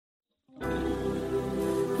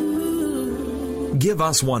Give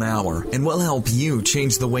us 1 hour and we'll help you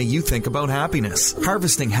change the way you think about happiness.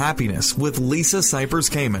 Harvesting Happiness with Lisa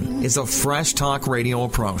Cypers-Kamen is a fresh talk radio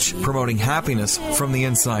approach promoting happiness from the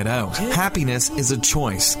inside out. Happiness is a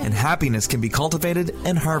choice, and happiness can be cultivated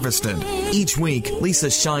and harvested. Each week,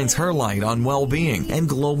 Lisa shines her light on well-being and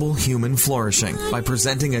global human flourishing by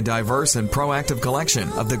presenting a diverse and proactive collection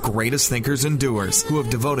of the greatest thinkers and doers who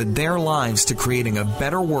have devoted their lives to creating a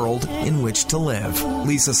better world in which to live.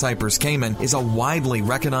 Lisa Cypers-Kamen is a widely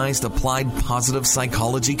recognized applied positive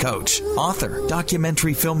psychology coach, author,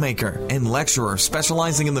 documentary filmmaker, and lecturer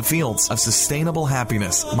specializing in the fields of sustainable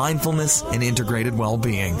happiness, mindfulness, and integrated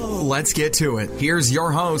well-being. Let's get to it. Here's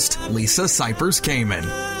your host, Lisa Cypers-Kamen.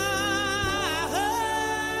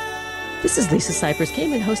 This is Lisa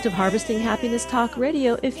Cypers-Kamen, host of Harvesting Happiness Talk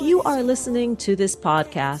Radio. If you are listening to this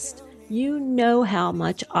podcast, you know how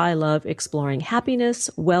much I love exploring happiness,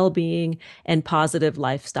 well-being, and positive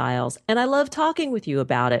lifestyles, and I love talking with you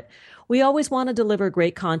about it. We always want to deliver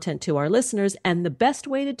great content to our listeners, and the best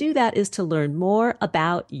way to do that is to learn more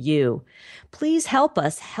about you. Please help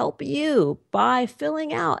us help you by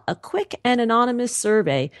filling out a quick and anonymous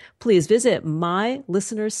survey. Please visit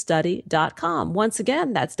mylistenerstudy.com. Once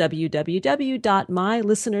again, that's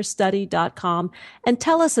www.mylistenerstudy.com, and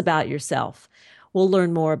tell us about yourself. We'll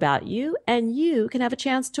learn more about you, and you can have a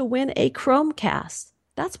chance to win a Chromecast.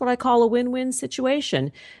 That's what I call a win-win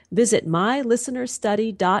situation. Visit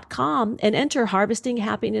mylistenerstudy.com and enter Harvesting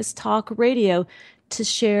Happiness Talk Radio to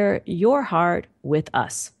share your heart with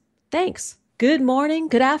us. Thanks. Good morning,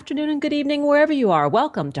 good afternoon, and good evening, wherever you are.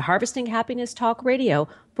 Welcome to Harvesting Happiness Talk Radio,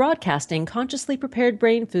 broadcasting consciously prepared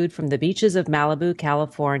brain food from the beaches of Malibu,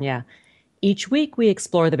 California. Each week, we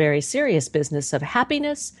explore the very serious business of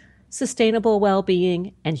happiness, sustainable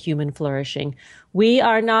well-being, and human flourishing. We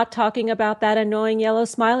are not talking about that annoying yellow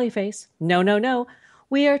smiley face. No, no, no.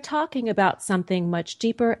 We are talking about something much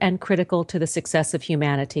deeper and critical to the success of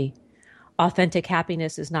humanity. Authentic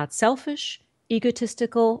happiness is not selfish,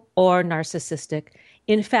 egotistical, or narcissistic.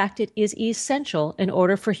 In fact, it is essential in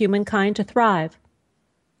order for humankind to thrive.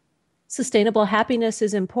 Sustainable happiness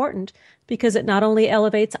is important because it not only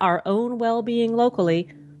elevates our own well-being locally,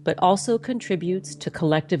 but also contributes to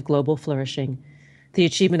collective global flourishing. The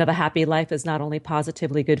achievement of a happy life is not only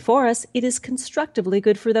positively good for us, it is constructively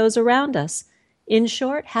good for those around us. In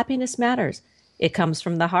short, happiness matters. It comes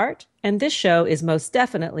from the heart, and this show is most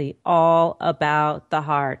definitely all about the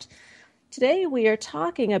heart. Today we are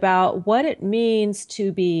talking about what it means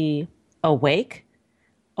to be awake,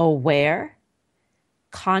 aware,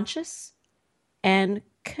 conscious, and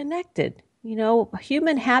connected. You know,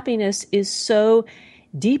 human happiness is so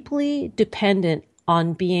deeply dependent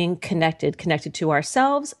on being connected to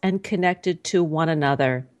ourselves and connected to one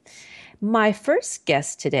another. My first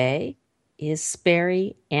guest today is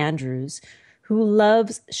Sperry Andrews, who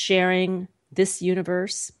loves sharing this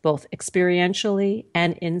universe both experientially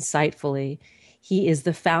and insightfully. He is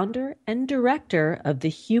the founder and director of the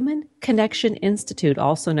Human Connection Institute,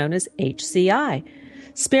 also known as HCI.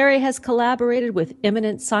 Sperry has collaborated with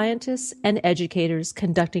eminent scientists and educators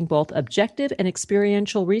conducting both objective and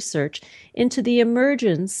experiential research into the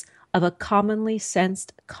emergence of a commonly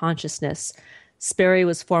sensed consciousness. Sperry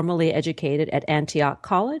was formerly educated at Antioch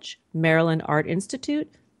College, Maryland Art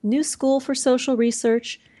Institute, New School for Social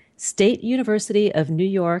Research, State University of New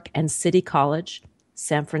York, and City College,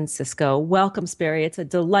 San Francisco. Welcome, Sperry. It's a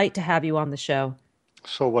delight to have you on the show.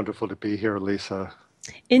 So wonderful to be here, Lisa.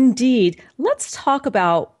 Indeed. Let's talk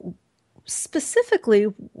about specifically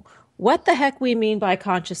what the heck we mean by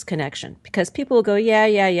conscious connection, because people will go,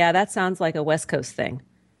 yeah, that sounds like a West Coast thing.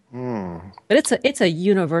 But it's a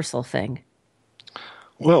universal thing.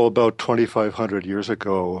 Well, about 2,500 years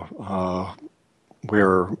ago,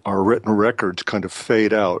 where our written records kind of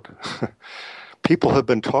fade out, people have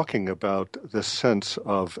been talking about this sense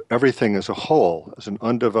of everything as a whole, as an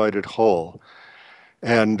undivided whole.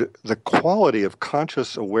 And the quality of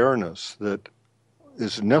conscious awareness that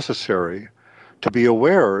is necessary to be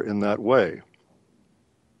aware in that way.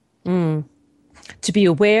 To be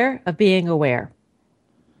aware of being aware.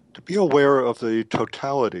 To be aware of the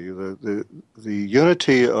totality, the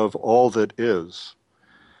unity of all that is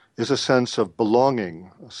a sense of belonging,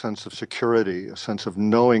 a sense of security, a sense of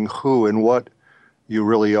knowing who and what you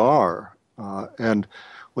really are. And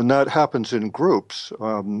when that happens in groups,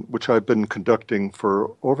 which I've been conducting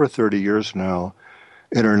for over 30 years now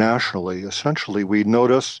internationally, essentially we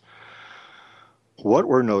notice what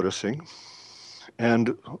we're noticing,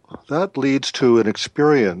 and that leads to an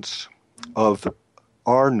experience of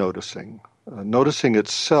our noticing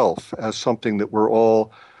itself as something that we're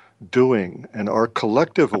all doing, and our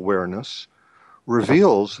collective awareness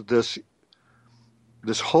reveals this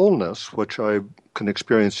this wholeness, which I can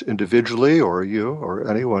experience individually or you or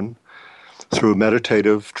anyone through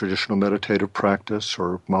traditional meditative practice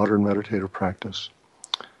or modern meditative practice.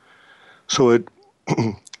 So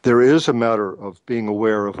there is a matter of being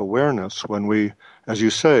aware of awareness when we, as you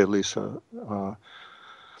say, Lisa,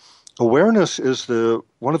 awareness is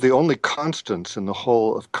one of the only constants in the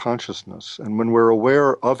whole of consciousness. And when we're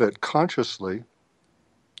aware of it consciously,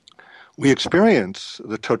 we experience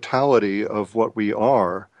the totality of what we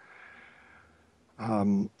are.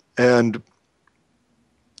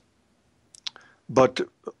 But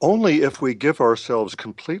only if we give ourselves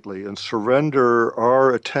completely and surrender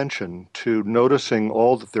our attention to noticing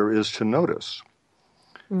all that there is to notice.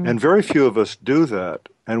 And very few of us do that.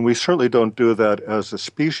 And we certainly don't do that as a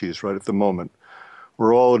species right at the moment.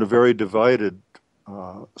 We're all in a very divided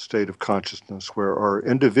state of consciousness where our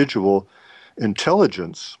individual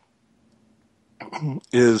intelligence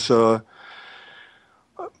is,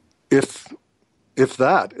 if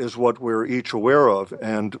that is what we're each aware of,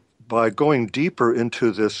 and by going deeper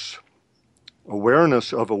into this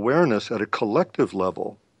awareness of awareness at a collective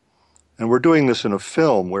level, and we're doing this in a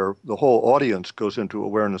film where the whole audience goes into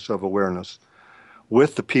awareness of awareness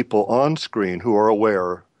with the people on screen who are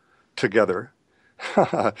aware together.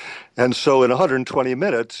 And so in 120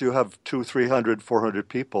 minutes, you have 200, 300, 400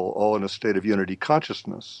 people all in a state of unity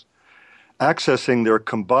consciousness, accessing their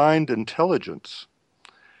combined intelligence.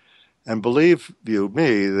 And believe you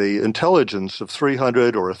me, the intelligence of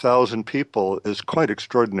 300 or 1,000 people is quite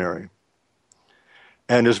extraordinary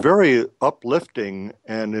and is very uplifting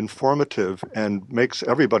and informative and makes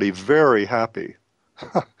everybody very happy.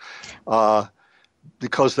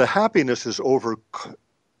 Because the happiness is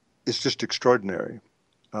just extraordinary.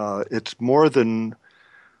 It's more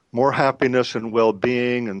happiness and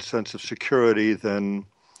well-being and sense of security than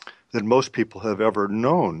most people have ever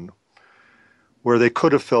known, where they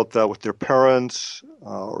could have felt that with their parents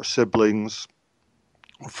or siblings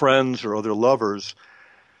or friends or other lovers.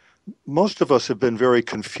 Most of us have been very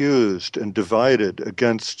confused and divided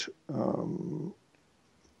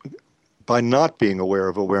by not being aware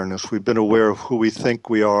of awareness. We've been aware of who we think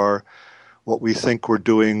we are, what we think we're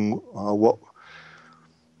doing,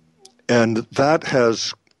 and that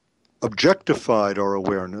has objectified our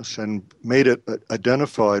awareness and made it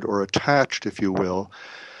identified or attached, if you will,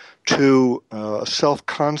 to a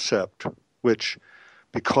self-concept, which,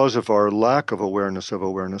 because of our lack of awareness,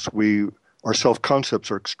 our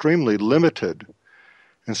self-concepts are extremely limited.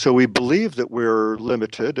 And so we believe that we're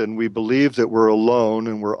limited, and we believe that we're alone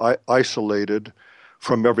and we're isolated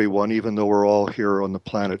from everyone, even though we're all here on the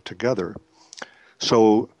planet together.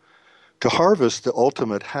 So to harvest the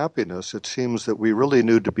ultimate happiness, it seems that we really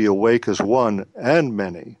need to be awake as one and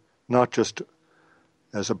many, not just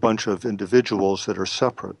as a bunch of individuals that are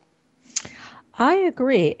separate. I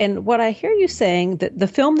agree. And what I hear you saying, that the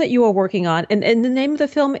film that you are working on, and the name of the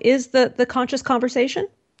film is the Conscious Conversation?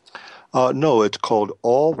 No, it's called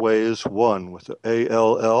Always One, with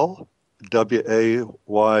ALLWAYSONE.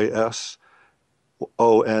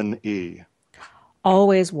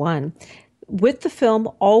 Always One. With the film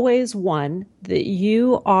Always One, that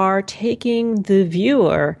you are taking the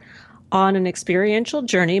viewer on an experiential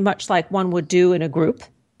journey, much like one would do in a group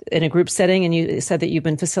setting, and you said that you've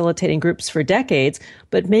been facilitating groups for decades,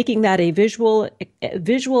 but making that a visual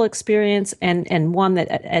experience and one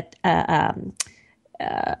that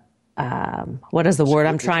what is the word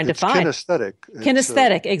I'm trying to find? Kinesthetic.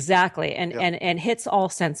 Kinesthetic, exactly, and hits all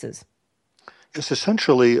senses. It's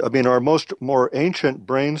essentially, our more ancient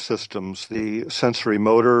brain systems, the sensory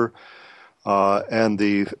motor and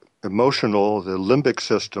the emotional, the limbic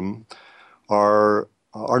system, are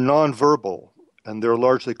nonverbal. And they're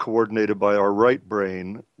largely coordinated by our right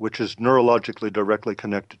brain, which is neurologically directly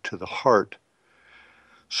connected to the heart.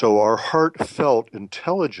 So our heartfelt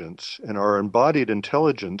intelligence and our embodied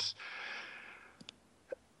intelligence,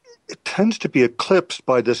 it tends to be eclipsed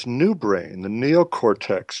by this new brain, the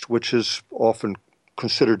neocortex, which is often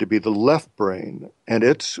considered to be the left brain. And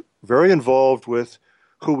it's very involved with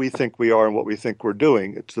who we think we are and what we think we're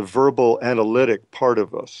doing. It's the verbal analytic part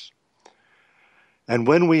of us. And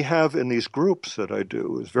when we have in these groups that I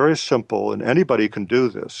do, it's very simple, and anybody can do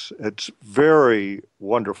this. It's very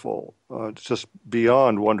wonderful. It's just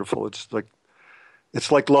beyond wonderful. It's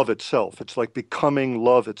like love itself. It's like becoming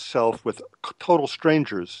love itself with total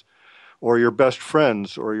strangers, or your best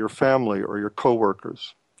friends, or your family, or your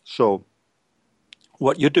coworkers. So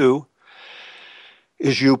what you do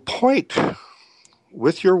is you point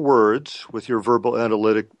with your words, with your verbal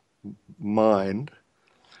analytic mind,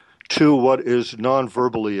 to what is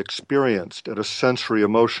non-verbally experienced at a sensory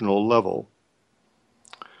emotional level.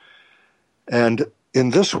 And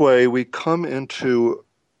In this way, we come into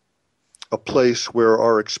a place where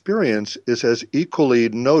our experience is as equally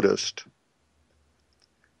noticed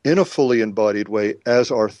in a fully embodied way as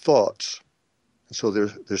our thoughts. So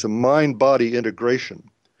there's a mind-body integration.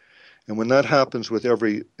 And when that happens with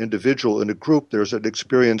every individual in a group, there's an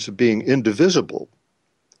experience of being indivisible.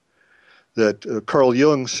 That Carl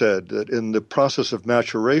Jung said that in the process of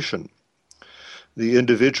maturation, the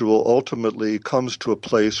individual ultimately comes to a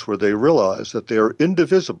place where they realize that they are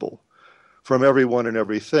indivisible from everyone and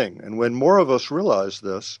everything. And when more of us realize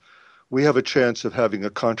this, we have a chance of having a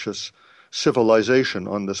conscious civilization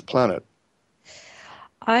on this planet.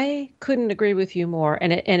 I couldn't agree with you more.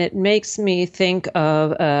 And it makes me think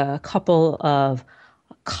of a couple of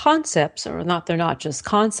concepts, or not, they're not just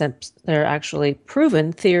concepts, they're actually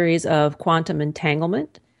proven theories of quantum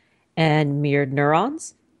entanglement and mirrored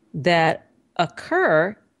neurons that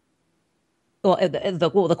occur. Well,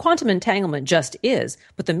 the quantum entanglement just is,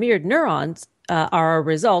 but the mirrored neurons are a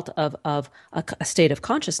result of a state of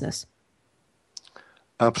consciousness.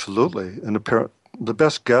 Absolutely. And the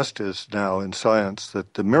best guess is now in science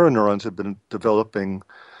that the mirror neurons have been developing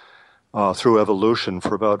through evolution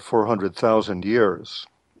for about 400,000 years.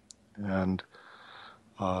 And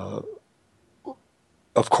of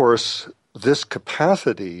course, this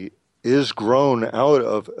capacity is grown out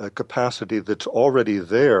of a capacity that's already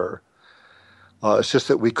there. It's just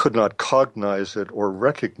that we could not cognize it or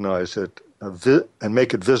recognize it and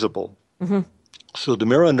make it visible. Mm-hmm. So the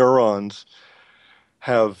mirror neurons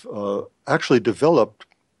have actually developed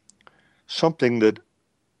something that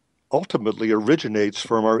ultimately originates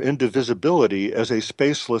from our indivisibility as a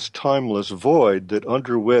spaceless, timeless void that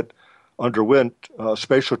underwent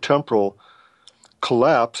spatiotemporal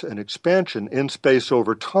collapse and expansion in space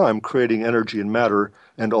over time, creating energy and matter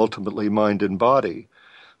and ultimately mind and body.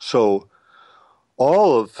 So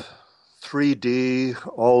all of 3D,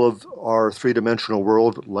 all of our three-dimensional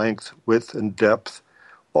world, length, width, and depth,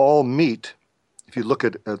 all meet. If you look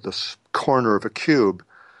at the corner of a cube,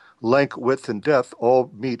 length, width, and depth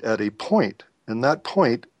all meet at a point. And that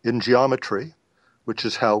point in geometry, which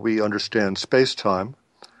is how we understand space-time,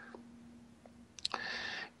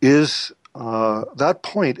 is that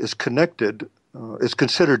point is connected, is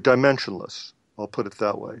considered dimensionless. I'll put it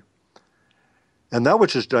that way. And that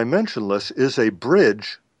which is dimensionless is a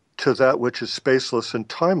bridge to that which is spaceless and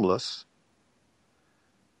timeless,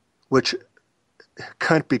 which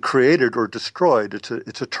can't be created or destroyed.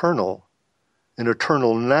 It's eternal, an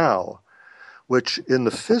eternal now, which in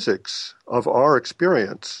the physics of our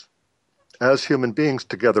experience as human beings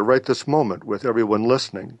together right this moment with everyone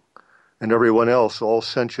listening and everyone else, all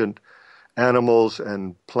sentient animals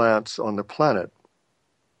and plants on the planet,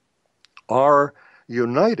 are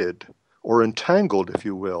united or entangled, if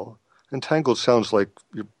you will. Entangled sounds like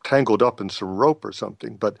you're tangled up in some rope or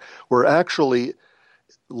something, but we're actually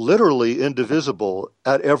literally indivisible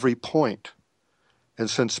at every point. And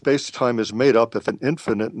since space-time is made up of an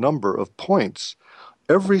infinite number of points,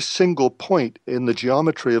 every single point in the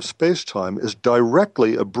geometry of space-time is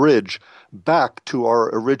directly a bridge back to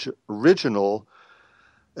our original,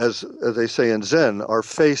 as they say in Zen, our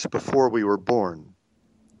face before we were born.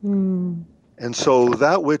 Mm. And so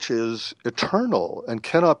that which is eternal and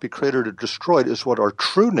cannot be created or destroyed is what our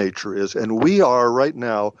true nature is. And we are right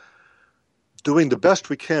now doing the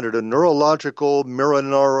best we can at a neurological,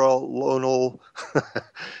 neuronal,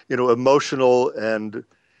 emotional and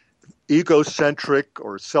egocentric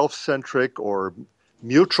or self-centric or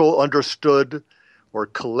mutual understood or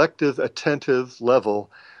collective attentive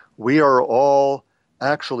level. We are all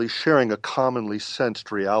actually sharing a commonly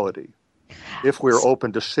sensed reality, if we're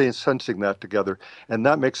open to sensing that together. And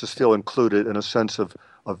that makes us feel included in a sense of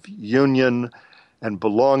union and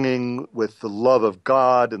belonging with the love of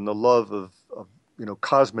God and the love of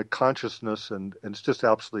cosmic consciousness. And it's just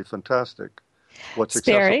absolutely fantastic what's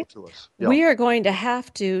Sperry, accessible to us. Yeah. We are going to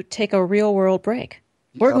have to take a real world break.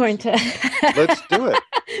 We're going to let's do it.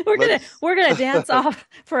 We're gonna dance off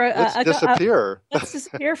for let's disappear. Let's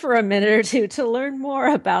disappear for a minute or two. To learn more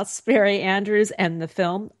about Sperry Andrews and the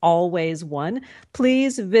film Always One,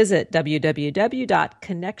 please visit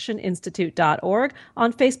www.connectioninstitute.org.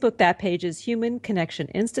 On Facebook, that page is Human Connection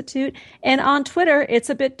Institute, and on Twitter, it's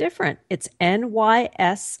a bit different. It's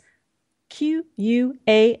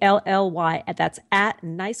NYSQUALLY. That's at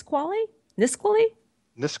Nisqually.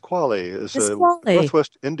 Nisqually is a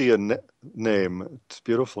Northwest Indian name. It's a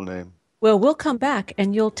beautiful name. Well, we'll come back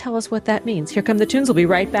and you'll tell us what that means. Here come the tunes. We'll be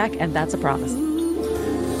right back, and that's a promise.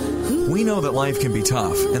 We know that life can be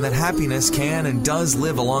tough and that happiness can and does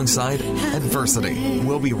live alongside adversity.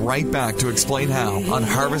 We'll be right back to explain how on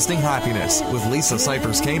Harvesting Happiness with Lisa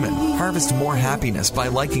Cypers-Kamen. Harvest more happiness by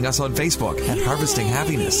liking us on Facebook at Harvesting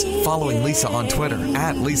Happiness, following Lisa on Twitter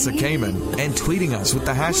at Lisa Kamen, and tweeting us with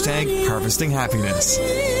the hashtag Harvesting Happiness.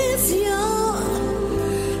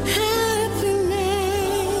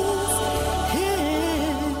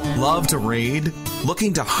 Love to read?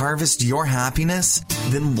 Looking to harvest your happiness?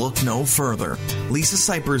 Then look no further. Lisa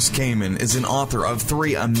Cypers-Kamen is an author of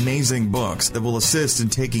 3 amazing books that will assist in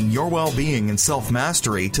taking your well-being and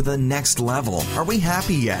self-mastery to the next level. Are we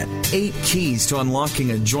happy yet? 8 Keys to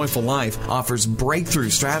Unlocking a Joyful Life offers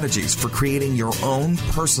breakthrough strategies for creating your own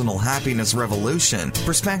personal happiness revolution.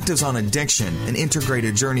 Perspectives on Addiction, an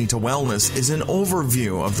integrated journey to wellness, is an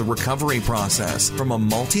overview of the recovery process from a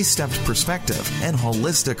multi-stepped perspective and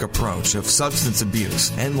holistic approach of substance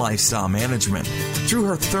abuse and lifestyle management. Through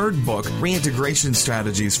her 3rd book, Reintegration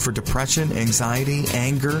Strategies for Depression, Anxiety,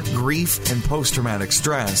 Anger, Grief, and Post-Traumatic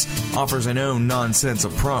Stress, offers a no-nonsense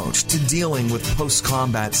approach to dealing with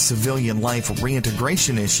post-combat civilian life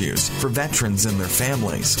reintegration issues for veterans and their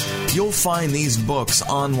families. You'll find these books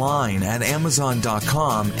online at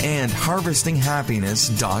Amazon.com and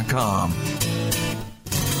HarvestingHappiness.com.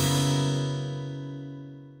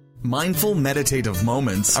 Mindful meditative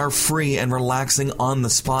moments are free and relaxing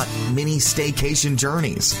on-the-spot mini staycation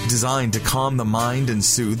journeys designed to calm the mind and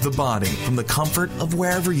soothe the body from the comfort of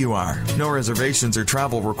wherever you are. No reservations or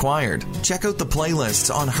travel required. Check out the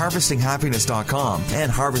playlists on HarvestingHappiness.com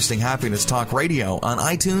and Harvesting Happiness Talk Radio on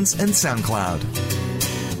iTunes and SoundCloud.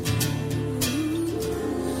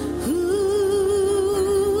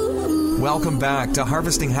 Welcome back to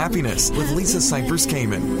Harvesting Happiness with Lisa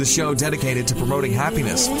Cypers-Kamen, the show dedicated to promoting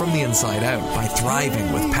happiness from the inside out by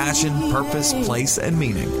thriving with passion, purpose, place, and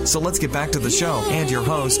meaning. So let's get back to the show and your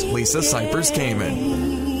host, Lisa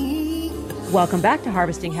Cypers-Kamen. Welcome back to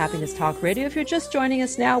Harvesting Happiness Talk Radio. If you're just joining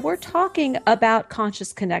us now, we're talking about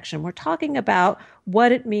conscious connection. We're talking about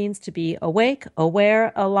what it means to be awake,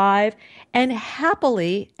 aware, alive, and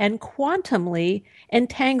happily and quantumly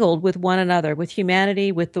entangled with one another, with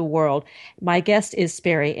humanity, with the world. My guest is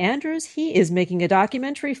Sperry Andrews. He is making a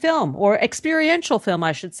documentary film, or experiential film,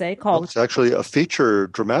 I should say, called... It's actually a feature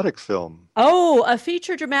dramatic film. Oh, a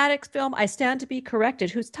feature dramatic film. I stand to be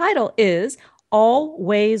corrected, whose title is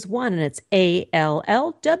Always One, and it's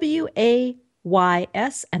ALLWAYS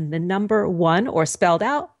and the number 1, or spelled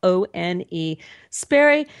out ONE.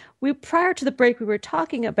 Sperry, prior to the break, we were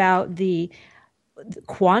talking about the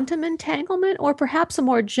quantum entanglement, or perhaps a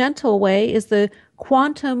more gentle way is the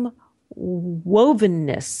quantum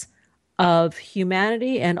wovenness of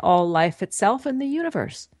humanity and all life itself and the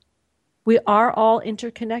universe. We are all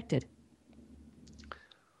interconnected.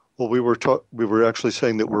 Well, we were actually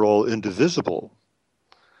saying that we're all indivisible,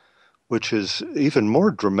 which is even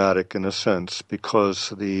more dramatic in a sense,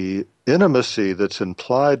 because the intimacy that's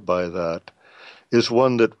implied by that is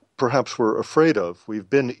one that perhaps we're afraid of. We've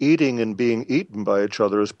been eating and being eaten by each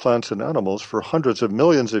other as plants and animals for hundreds of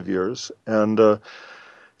millions of years, and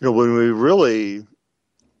when we really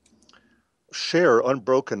share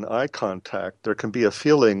unbroken eye contact, there can be a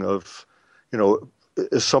feeling of,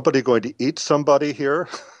 is somebody going to eat somebody here?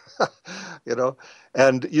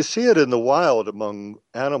 And you see it in the wild among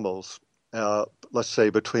animals. Let's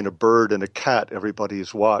say between a bird and a cat,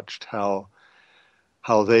 everybody's watched how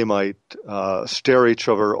they might stare each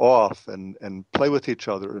other off and play with each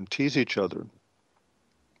other and tease each other.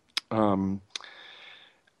 And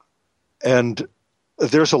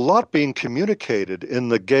there's a lot being communicated in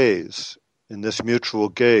the gaze, in this mutual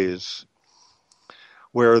gaze,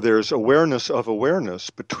 where there's awareness of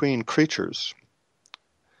awareness between creatures.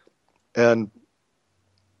 And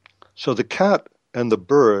so the cat and the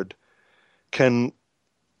bird can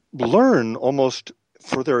learn almost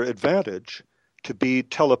for their advantage to be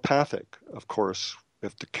telepathic. Of course,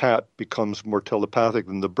 if the cat becomes more telepathic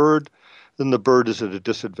than the bird is at a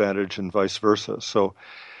disadvantage, and vice versa. So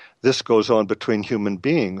this goes on between human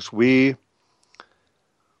beings. We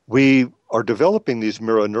are developing these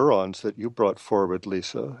mirror neurons that you brought forward,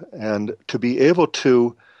 Lisa, and to be able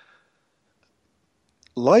to,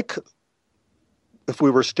 like if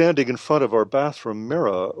we were standing in front of our bathroom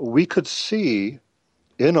mirror, we could see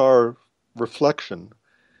in our reflection,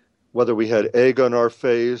 whether we had egg on our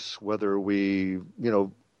face, whether we,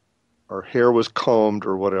 our hair was combed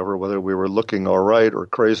or whatever, whether we were looking all right or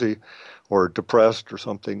crazy or depressed or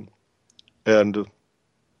something. And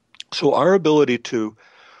so our ability to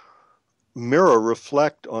mirror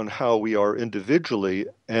reflect on how we are individually,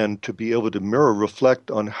 and to be able to mirror reflect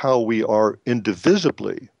on how we are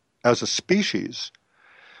indivisibly as a species,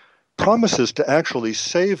 promises to actually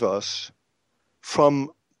save us from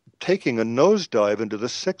taking a nosedive into the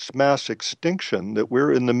sixth mass extinction that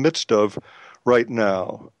we're in the midst of right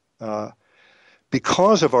now,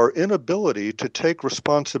 because of our inability to take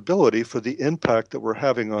responsibility for the impact that we're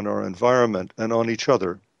having on our environment and on each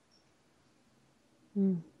other.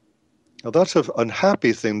 Now, that's an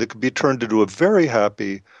unhappy thing that could be turned into a very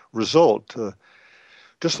happy result.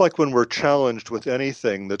 Just like when we're challenged with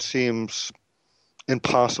anything that seems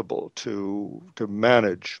impossible to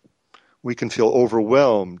manage, we can feel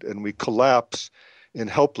overwhelmed and we collapse in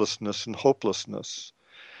helplessness and hopelessness.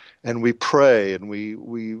 And we pray and we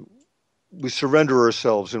surrender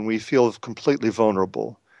ourselves and we feel completely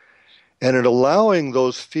vulnerable. And in allowing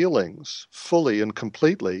those feelings fully and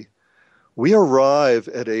completely, we arrive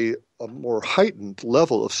at a more heightened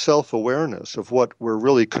level of self-awareness of what we're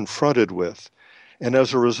really confronted with. And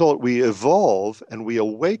as a result, we evolve and we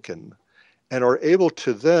awaken and are able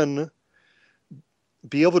to then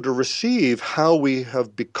be able to receive how we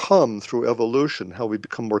have become through evolution, how we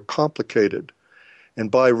become more complicated.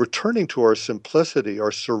 And by returning to our simplicity,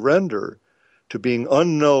 our surrender to being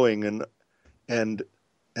unknowing and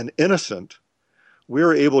innocent, we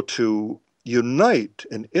are able to unite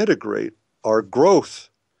and integrate our growth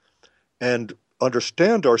and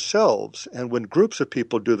understand ourselves. And when groups of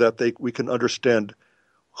people do that, we can understand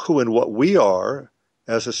who and what we are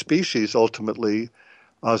as a species, ultimately,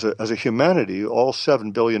 as a humanity. All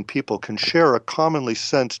 7 billion people can share a commonly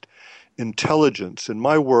sensed intelligence. And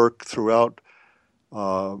my work throughout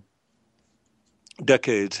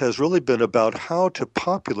decades has really been about how to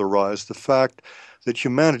popularize the fact that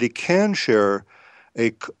humanity can share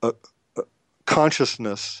a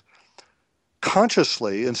consciousness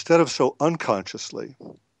consciously instead of so unconsciously.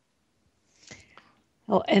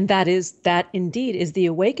 Oh, and that indeed is the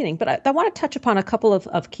awakening. But I want to touch upon a couple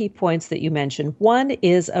of key points that you mentioned. One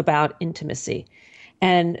is about intimacy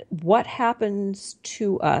and what happens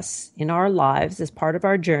to us in our lives as part of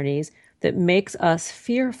our journeys that makes us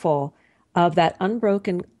fearful of that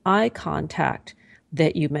unbroken eye contact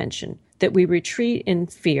that you mentioned, that we retreat in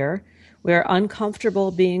fear, we're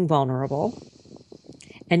uncomfortable being vulnerable,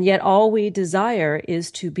 and yet all we desire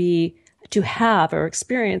is to have or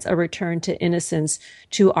experience a return to innocence,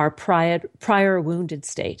 to our prior wounded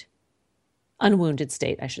state. Unwounded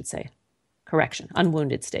state, I should say. Correction,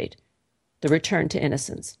 unwounded state. The return to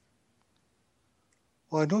innocence.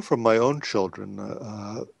 Well, I know from my own children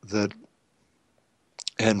that,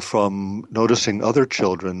 and from noticing other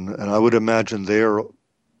children, and I would imagine they're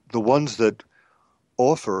the ones that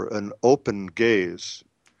offer an open gaze.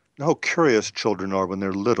 You know how curious children are when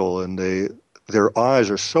they're little, and their eyes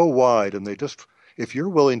are so wide, and if you're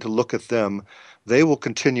willing to look at them, they will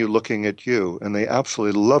continue looking at you, and they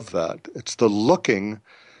absolutely love that. It's the looking.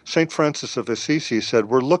 St. Francis of Assisi said,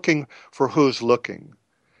 we're looking for who's looking.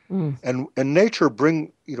 And nature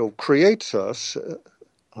creates us,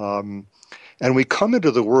 and we come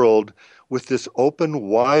into the world with this open,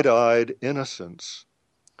 wide-eyed innocence,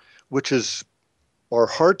 which is, our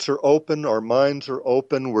hearts are open, our minds are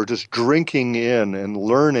open, we're just drinking in and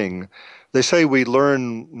learning. They say we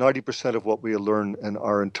learn 90% of what we learn in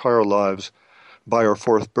our entire lives by our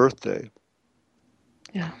 4th birthday.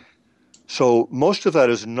 Yeah. So most of that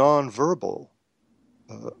is nonverbal,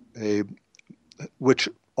 which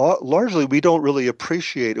largely we don't really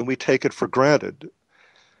appreciate and we take it for granted.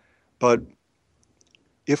 But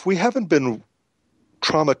if we haven't been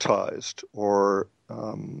traumatized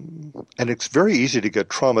and it's very easy to get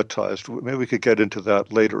traumatized. Maybe we could get into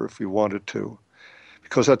that later if we wanted to,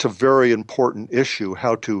 because that's a very important issue,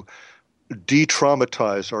 how to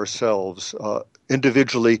de-traumatize ourselves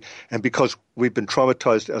individually, and because we've been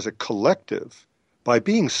traumatized as a collective, by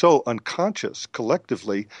being so unconscious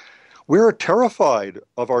collectively, we're terrified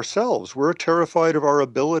of ourselves. We're terrified of our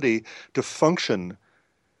ability to function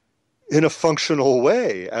in a functional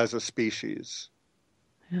way as a species.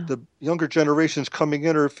 Yeah. The younger generations coming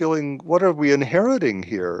in are feeling, what are we inheriting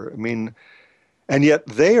here? I mean, and yet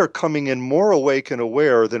they are coming in more awake and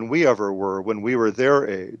aware than we ever were when we were their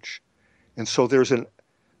age. And so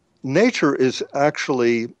nature is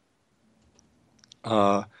actually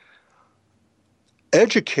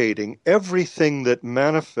educating everything that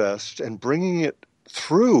manifests and bringing it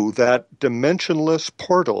through that dimensionless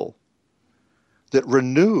portal that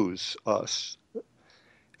renews us.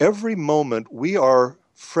 Every moment we are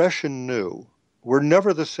fresh and new. We're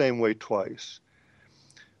never the same way twice.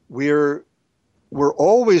 We're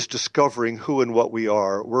always discovering who and what we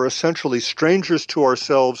are. We're essentially strangers to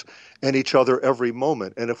ourselves and each other every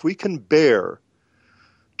moment. And if we can bear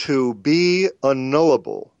to be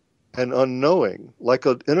unknowable and unknowing, like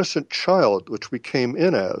an innocent child, which we came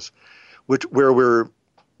in as, where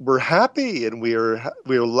we're happy and we're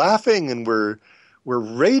laughing and we're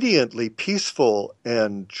radiantly peaceful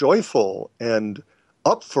and joyful and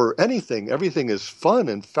up for anything. Everything is fun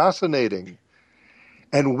and fascinating.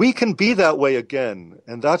 And we can be that way again.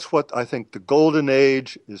 And that's what I think the golden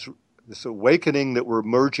age is, this awakening that we're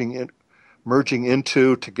merging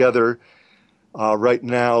into together right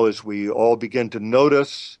now, as we all begin to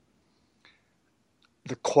notice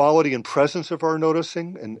the quality and presence of our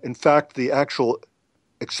noticing. And in fact, the actual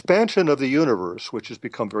expansion of the universe, which has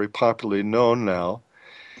become very popularly known now,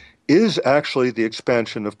 is actually the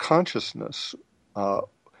expansion of consciousness.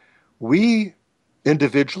 We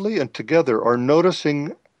individually and together are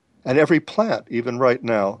noticing, and every plant, even right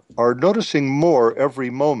now, are noticing more every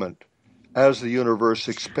moment as the universe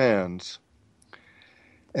expands.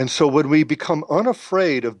 And so when we become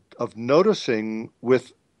unafraid of noticing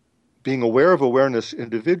with being aware of awareness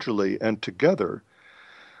individually and together,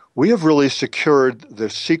 we have really secured the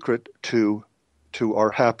secret to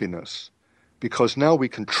our happiness, because now we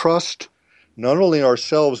can trust not only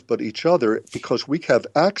ourselves but each other, because we have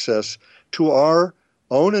access to our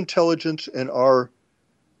own intelligence and our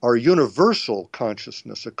universal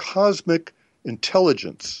consciousness, a cosmic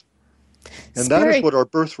intelligence. And that is what our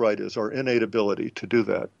birthright is, our innate ability to do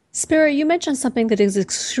that. Sperry, you mentioned something that is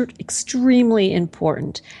extremely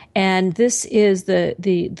important, and this is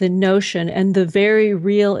the notion and the very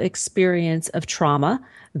real experience of trauma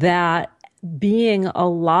that being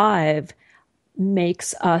alive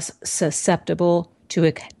makes us susceptible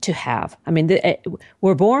to have. I mean,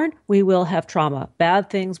 we're born, we will have trauma. Bad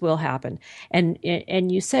things will happen. And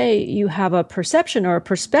you say you have a perception or a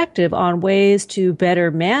perspective on ways to better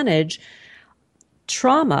manage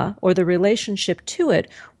trauma or the relationship to it,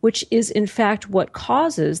 which is in fact what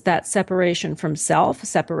causes that separation from self,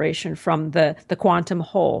 separation from the quantum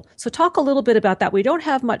whole. So talk a little bit about that. We don't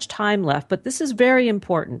have much time left, but this is very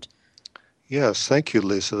important. Yes, thank you,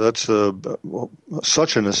 Lisa. That's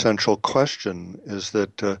such an essential question, is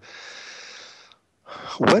that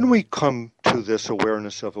when we come to this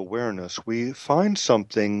awareness of awareness, we find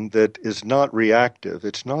something that is not reactive.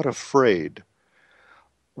 It's not afraid.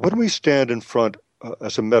 When we stand in front,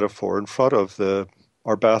 as a metaphor, in front of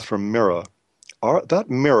our bathroom mirror, that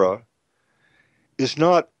mirror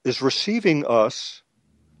is receiving us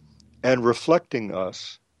and reflecting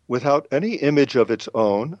us without any image of its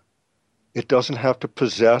own. It doesn't have to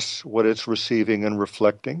possess what it's receiving and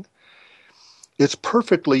reflecting. It's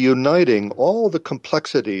perfectly uniting all the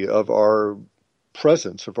complexity of our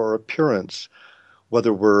presence, of our appearance,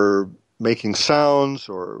 whether we're making sounds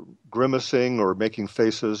or grimacing or making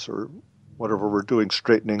faces or whatever we're doing,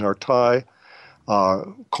 straightening our tie,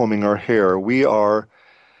 combing our hair. We're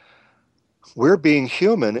being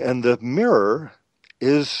human, and the mirror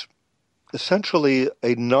is essentially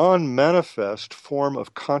a non-manifest form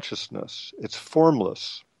of consciousness. It's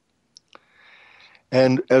formless.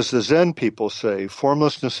 And as the Zen people say,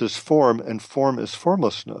 formlessness is form and form is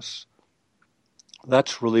formlessness.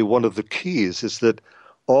 That's really one of the keys, is that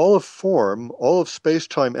all of form, all of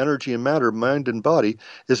space-time, energy and matter, mind and body,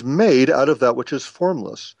 is made out of that which is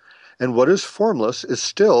formless. And what is formless is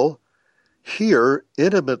still here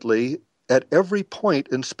intimately at every point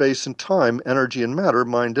in space and time, energy and matter,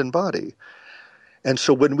 mind and body. And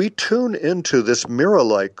so when we tune into this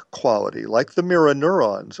mirror-like quality, like the mirror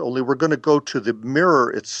neurons, only we're going to go to the mirror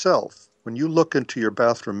itself. When you look into your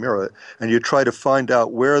bathroom mirror and you try to find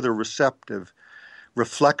out where the receptive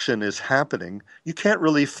reflection is happening, you can't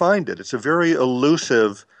really find it. It's a very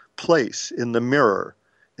elusive place in the mirror,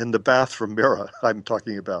 in the bathroom mirror I'm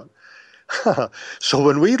talking about. So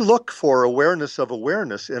when we look for awareness of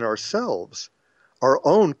awareness in ourselves, our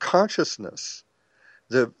own consciousness,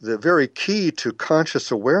 the very key to conscious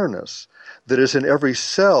awareness that is in every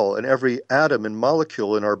cell and every atom and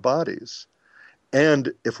molecule in our bodies,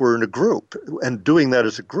 and if we're in a group and doing that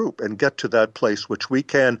as a group and get to that place which we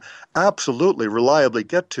can absolutely reliably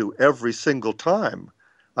get to every single time,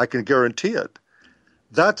 I can guarantee it.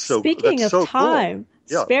 Speaking of time, cool.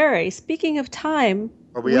 Yeah. Sperry, speaking of time,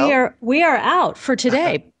 we out? We are out for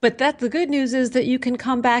today. But the good news is that you can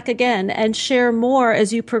come back again and share more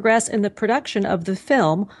as you progress in the production of the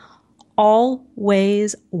film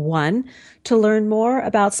Always One. To learn more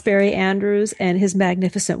about Sperry Andrews and his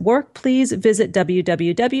magnificent work, please visit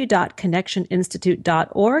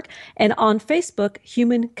www.connectioninstitute.org, and on Facebook,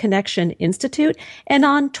 Human Connection Institute, and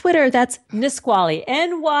on Twitter, that's Nisqually,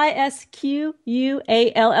 Nysqually.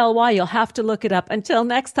 You'll have to look it up. Until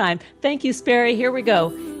next time, thank you, Sperry. Here we go.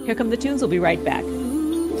 Here come the tunes. We'll be right back.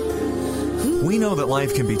 We know that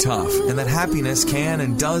life can be tough and that happiness can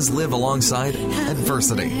and does live alongside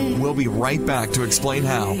adversity. We'll be right back to explain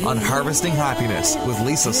how on Harvesting Happiness with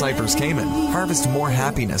Lisa Cypers Kamen. Harvest more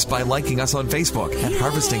happiness by liking us on Facebook at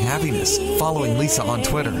Harvesting Happiness, following Lisa on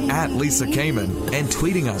Twitter at Lisa Kamen, and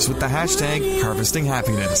tweeting us with the hashtag Harvesting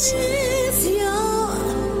Happiness.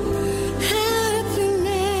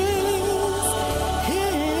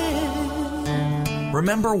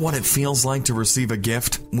 Remember what it feels like to receive a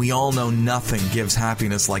gift? We all know nothing gives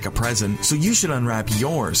happiness like a present, so you should unwrap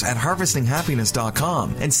yours at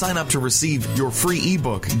harvestinghappiness.com and sign up to receive your free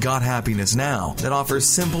ebook, Got Happiness Now, that offers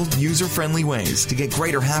simple, user-friendly ways to get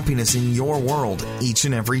greater happiness in your world each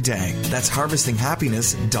and every day. That's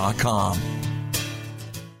harvestinghappiness.com.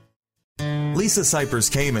 Lisa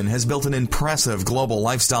Cypers Kamen has built an impressive global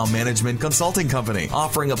lifestyle management consulting company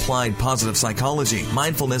offering applied positive psychology,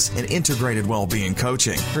 mindfulness, and integrated well-being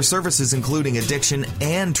coaching. Her services, including addiction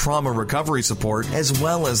and trauma recovery support, as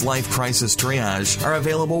well as life crisis triage, are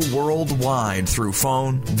available worldwide through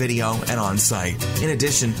phone, video, and on-site. In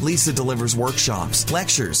addition, Lisa delivers workshops,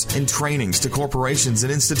 lectures, and trainings to corporations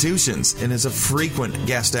and institutions and is a frequent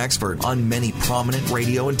guest expert on many prominent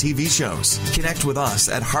radio and TV shows. Connect with us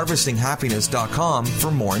at harvestinghappiness.com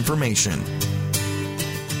for more information.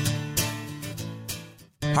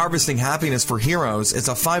 Harvesting Happiness for Heroes is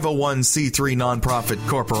a 501c3 nonprofit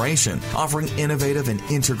corporation offering innovative and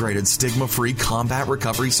integrated stigma-free combat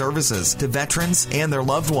recovery services to veterans and their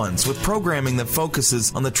loved ones with programming that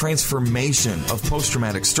focuses on the transformation of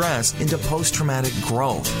post-traumatic stress into post-traumatic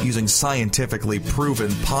growth using scientifically proven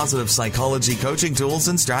positive psychology coaching tools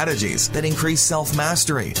and strategies that increase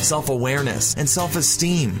self-mastery, self-awareness, and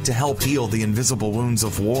self-esteem to help heal the invisible wounds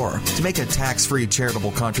of war. To make a tax-free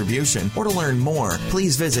charitable contribution or to learn more,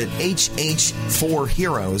 please visit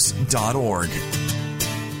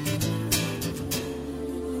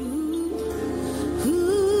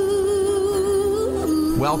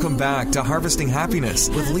hh4heroes.org. Welcome back to Harvesting Happiness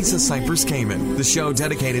with Lisa Cypers Kamen, the show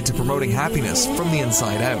dedicated to promoting happiness from the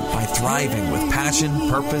inside out by thriving with passion,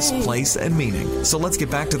 purpose, place, and meaning. So let's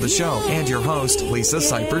get back to the show and your host, Lisa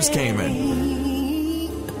Cypers Kamen.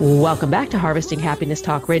 Welcome back to Harvesting Happiness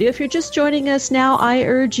Talk Radio. If you're just joining us now, I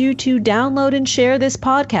urge you to download and share this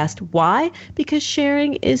podcast. Why? Because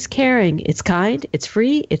sharing is caring. It's kind, it's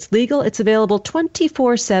free, it's legal, it's available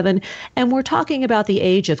 24/7, and we're talking about the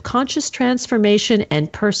age of conscious transformation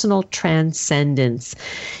and personal transcendence.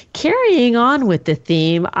 Carrying on with the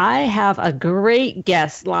theme, I have a great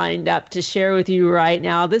guest lined up to share with you right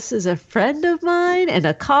now. This is a friend of mine and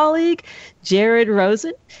a colleague, Jared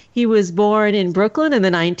Rosen. He was born in Brooklyn in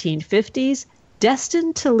the 1950s,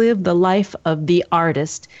 destined to live the life of the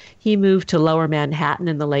artist. He moved to Lower Manhattan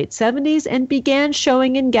in the late 70s and began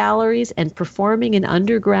showing in galleries and performing in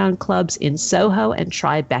underground clubs in Soho and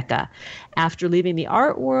Tribeca. After leaving the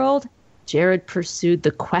art world, Jared pursued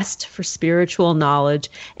the quest for spiritual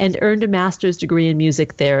knowledge and earned a master's degree in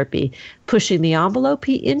music therapy. Pushing the envelope,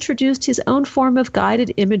 he introduced his own form of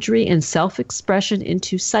guided imagery and self-expression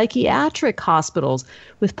into psychiatric hospitals,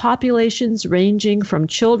 with populations ranging from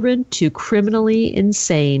children to criminally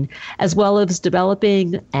insane, as well as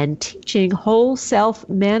developing and teaching whole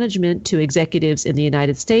self-management to executives in the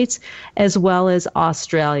United States as well as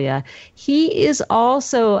Australia. He is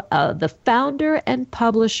also the founder and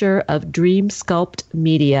publisher of Dream Sculpt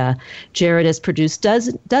Media. Jared has produced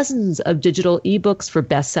dozens of digital ebooks for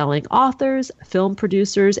best-selling authors, film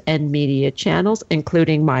producers, and media channels,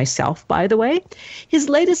 including myself, by the way. His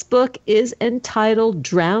latest book is entitled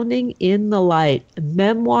Drowning in the Light,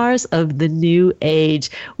 Memoirs of the New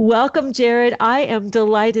Age. Welcome, Jared. I am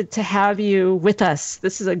delighted to have you with us.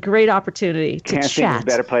 This is a great opportunity to chat. Can't think of a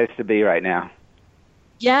better place to be right now.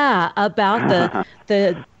 Yeah, about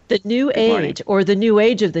the new age, or the new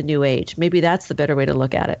age of the new age. Maybe that's the better way to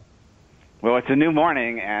look at it. Well, it's a new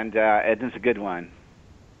morning, and it's a good one.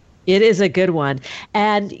 It is a good one.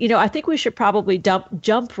 And, I think we should probably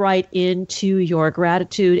jump right into your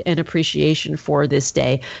gratitude and appreciation for this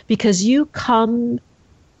day, because you come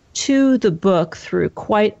to the book through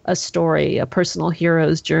quite a story, a personal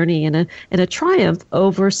hero's journey, and a triumph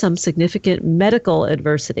over some significant medical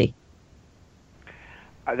adversity.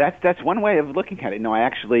 That's one way of looking at it. I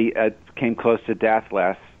actually came close to death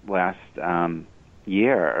last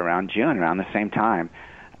year around June, around the same time,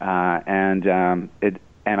 and I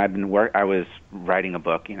was writing a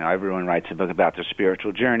book. Everyone writes a book about their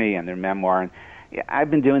spiritual journey and their memoir, and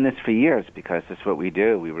I've been doing this for years because that's what we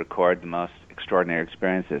do. We record the most extraordinary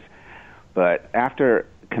experiences. But after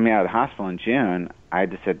coming out of the hospital in June, I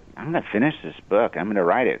just said, I'm going to finish this book. I'm going to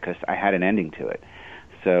write it because I had an ending to it.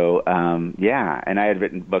 So, yeah, and I had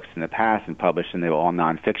written books in the past and published, and they were all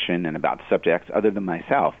nonfiction and about subjects other than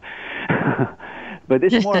myself. But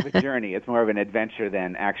it's more of a journey. It's more of an adventure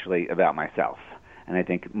than actually about myself. And I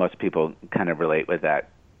think most people kind of relate with that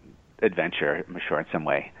adventure, I'm sure, in some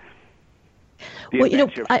way. The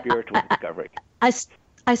adventure of spiritual discovery.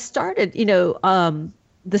 I started,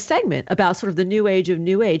 the segment about sort of the new age of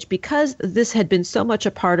new age because this had been so much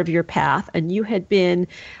a part of your path, and you had been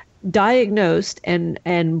diagnosed and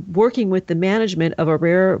working with the management of a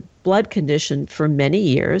rare blood condition for many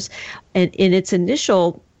years. And in its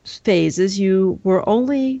initial phases, you were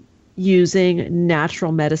only using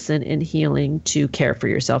natural medicine and healing to care for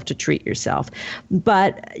yourself, to treat yourself.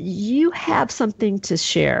 But you have something to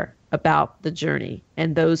share about the journey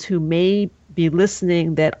and those who may be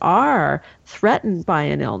listening that are threatened by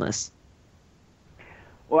an illness.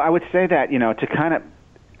 Well, I would say that, to kind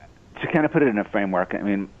of put it in a framework, I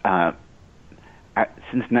mean,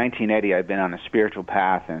 since 1980, I've been on a spiritual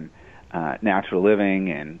path and natural living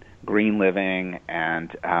and green living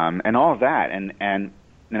and all of that, and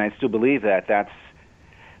I still believe that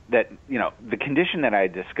the condition that I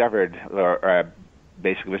discovered or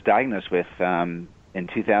basically was diagnosed with in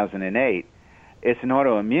 2008, it's an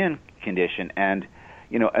autoimmune condition, and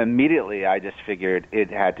immediately I just figured it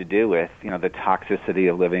had to do with the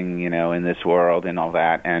toxicity of living in this world and all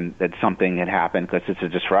that, and that something had happened because it's a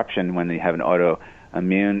disruption when you have an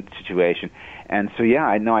autoimmune situation. And so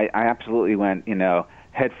I absolutely went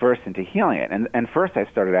head first into healing it. And first I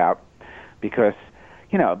started out because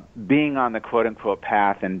being on the quote unquote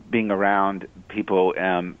path and being around people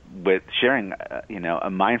with sharing a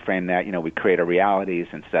mind frame that we create our realities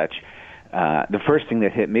and such. The first thing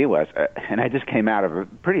that hit me was, and I just came out of a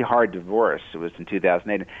pretty hard divorce. It was in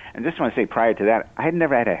 2008. And just want to say, prior to that, I had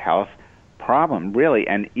never had a health problem, really,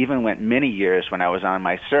 and even went many years when I was on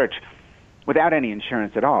my search without any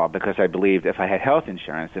insurance at all, because I believed if I had health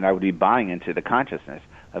insurance, then I would be buying into the consciousness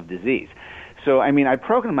of disease. So, I mean, I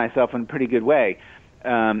programmed myself in a pretty good way.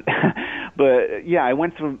 But, yeah, I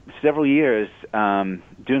went through several years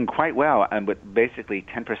doing quite well, and with basically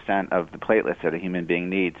 10% of the platelets that a human being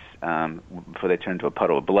needs before they turn to a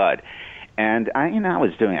puddle of blood. And, I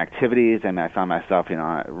was doing activities, and I found myself,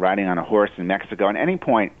 riding on a horse in Mexico. And at any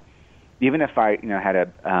point, even if I, had a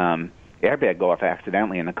airbag go off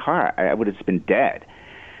accidentally in the car, I would have just been dead.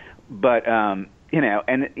 But,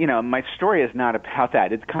 my story is not about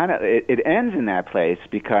that. It's kind of, it ends in that place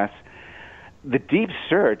because the deep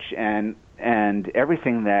search and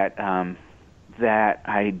everything that that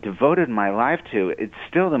I devoted my life to, it's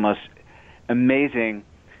still the most amazing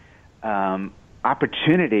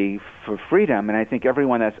opportunity for freedom. And I think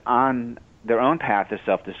everyone that's on their own path to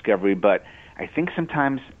self-discovery, but I think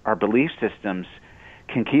sometimes our belief systems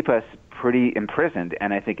can keep us pretty imprisoned.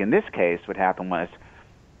 And I think in this case, what happened was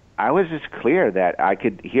I was just clear that I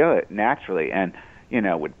could heal it naturally and,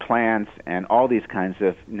 with plants and all these kinds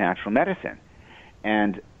of natural medicine.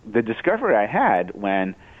 And the discovery I had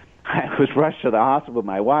when I was rushed to the hospital with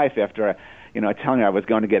my wife after, telling her I was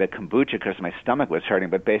going to get a kombucha because my stomach was hurting,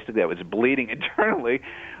 but basically I was bleeding internally.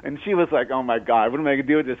 And she was like, oh, my God, what am I going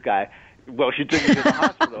to do with this guy? Well, she took me to the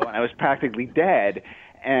hospital, and I was practically dead.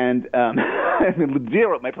 And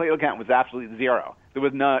zero, my platelet count was absolutely zero. There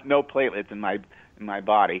was no platelets in my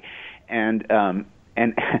body. And I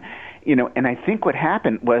think what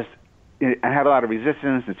happened was, I had a lot of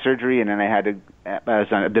resistance and surgery, and then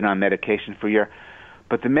I've been on medication for a year.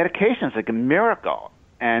 But the medication is like a miracle.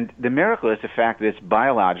 And the miracle is the fact that it's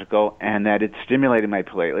biological and that it stimulated my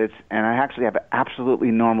platelets, and I actually have an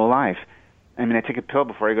absolutely normal life. I mean, I take a pill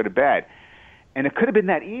before I go to bed. And it could have been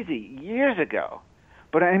that easy years ago.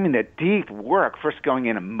 But I mean, the deep work, first going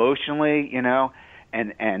in emotionally, and I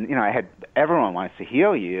had, everyone wants to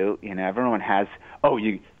heal you, everyone has,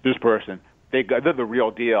 this person, they're the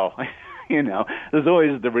real deal. There's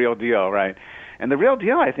always the real deal, right? And the real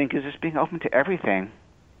deal, I think, is just being open to everything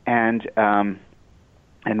and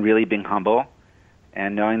really being humble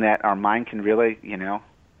and knowing that our mind can really,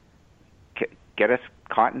 get us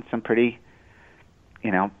caught in some pretty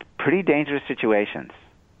dangerous situations.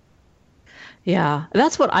 Yeah,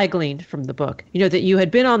 that's what I gleaned from the book, that you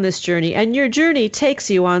had been on this journey, and your journey takes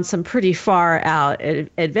you on some pretty far out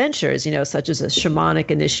adventures, such as a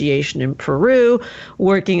shamanic initiation in Peru,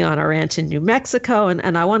 working on a ranch in New Mexico.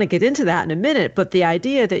 And I want to get into that in a minute. But the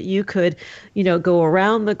idea that you could, go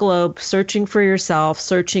around the globe searching for yourself,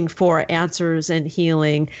 searching for answers and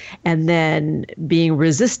healing, and then being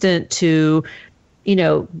resistant to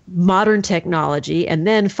modern technology, and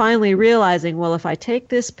then finally realizing, well, if I take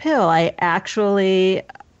this pill, I actually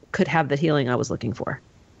could have the healing I was looking for.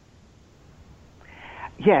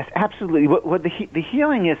 Yes, absolutely. What the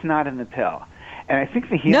healing is not in the pill. And I think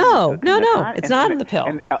the healing No, is it's not in the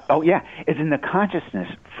pill. It's in the consciousness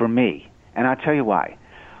for me. And I'll tell you why.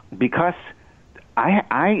 Because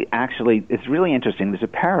I actually, it's really interesting. There's a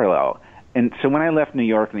parallel. And so when I left New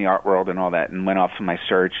York and the art world and all that and went off on my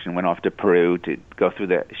search and went off to Peru to go through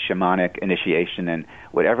the shamanic initiation and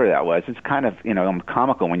whatever that was, it's kind of,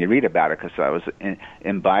 comical when you read about it because I was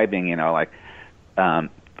imbibing,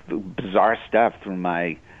 bizarre stuff through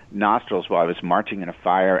my nostrils while I was marching in a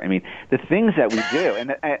fire. I mean, the things that we do,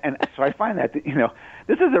 and so I find that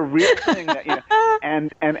this is a real thing that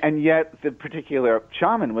and yet the particular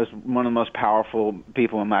shaman was one of the most powerful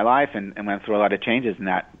people in my life, and went through a lot of changes in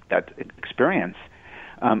that experience.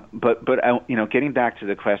 But getting back to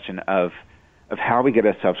the question of how we get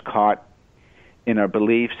ourselves caught in our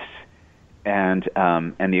beliefs and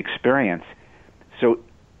the experience. So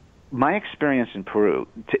my experience in Peru,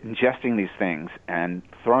 ingesting these things and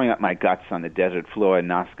throwing up my guts on the desert floor in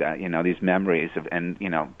Nazca, these memories of, and,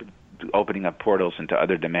 opening up portals into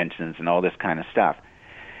other dimensions and all this kind of stuff.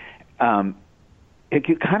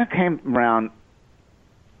 It kind of came around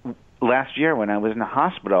last year when I was in the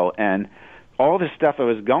hospital, and all this stuff I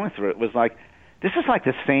was going through, it was like, this is like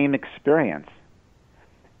the same experience.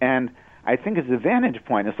 And I think as a vantage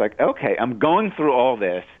point, it's like, okay, I'm going through all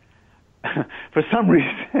this for some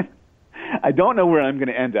reason. I don't know where I'm going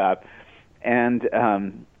to end up, and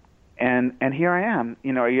here I am,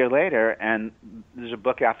 a year later, and there's a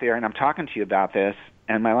book out there, and I'm talking to you about this,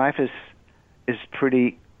 and my life is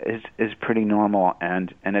pretty normal,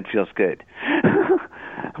 and it feels good.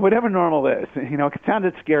 Whatever normal is, it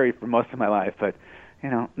sounded scary for most of my life, but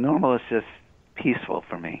normal is just peaceful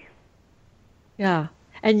for me. Yeah,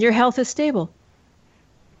 and your health is stable.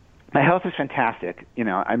 My health is fantastic.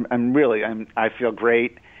 I feel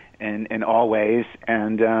great in all ways,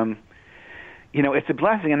 and it's a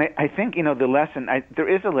blessing. And I think the lesson. There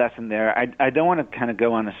is a lesson there. I don't want to kind of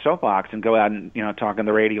go on a soapbox and go out and talk on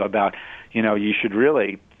the radio about you should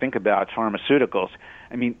really think about pharmaceuticals.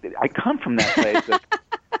 I mean, I come from that place of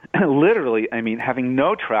literally. I mean, having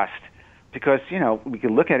no trust, because we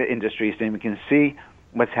can look at industries and we can see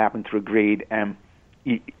what's happened through greed, and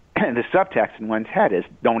the subtext in one's head is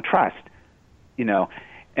don't trust,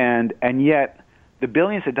 and yet the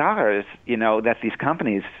billions of dollars, that these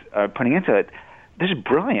companies are putting into it, there's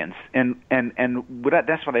brilliance, and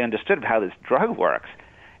that's what I understood of how this drug works.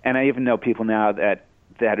 And I even know people now that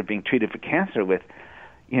are being treated for cancer with,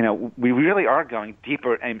 we really are going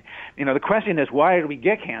deeper. And the question is, why do we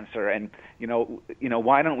get cancer? And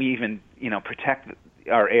why don't we even protect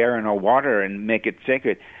our air and our water and make it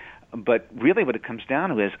sacred? But really, what it comes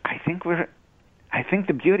down to is, I think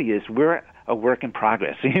the beauty is we're a work in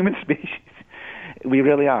progress, the human species. We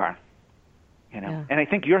really are, Yeah. And I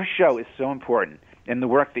think your show is so important in the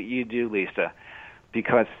work that you do, Lisa,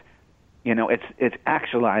 because it's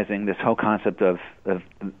actualizing this whole concept of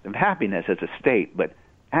happiness as a state, but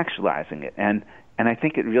actualizing it, and I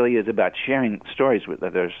think it really is about sharing stories with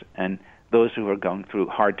others and those who are going through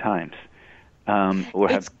hard times, or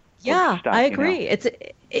have. Yeah, I agree.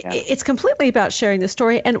 It's completely about sharing the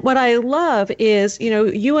story. And what I love is,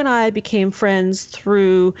 you and I became friends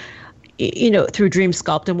through Dream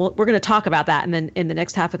Sculpt, and we're going to talk about that in the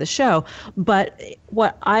next half of the show. But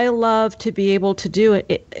what I love to be able to do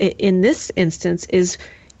in this instance is,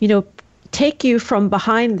 take you from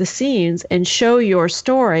behind the scenes and show your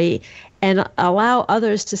story and allow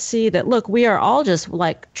others to see that, look, we are all just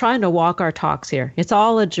like trying to walk our talks here. It's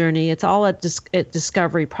all a journey. It's all a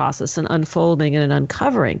discovery process, an unfolding and an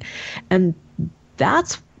uncovering. And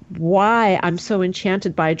that's why I'm so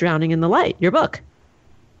enchanted by Drowning in the Light, your book.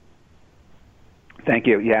 Thank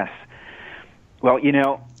you. Yes. Well,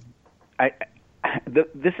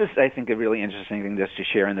 this is, I think, a really interesting thing just to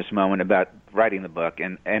share in this moment about writing the book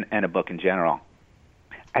and a book in general.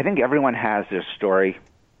 I think everyone has their story.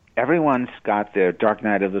 Everyone's got their dark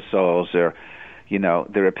night of the souls, or,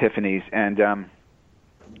 their epiphanies. And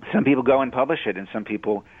some people go and publish it, and some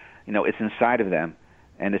people, it's inside of them,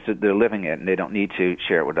 and they're living it, and they don't need to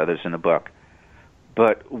share it with others in a book.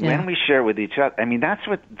 But when we share with each other, I mean, that's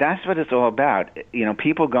what it's all about.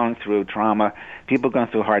 People going through trauma, people going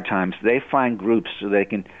through hard times, they find groups so they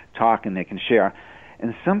can talk and they can share.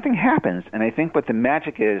 And something happens, and I think what the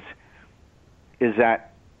magic is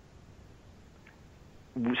that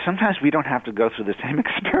sometimes we don't have to go through the same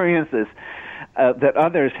experiences that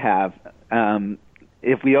others have.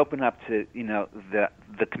 If we open up to,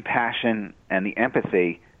 the compassion and the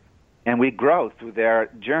empathy, and we grow through their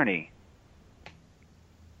journey.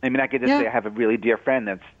 I mean, I could just say I have a really dear friend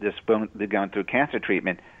that's going through cancer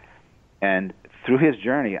treatment, and through his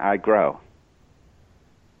journey, I grow.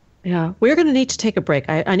 Yeah, we're going to need to take a break.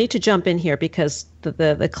 I need to jump in here because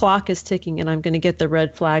the clock is ticking and I'm going to get the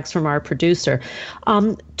red flags from our producer.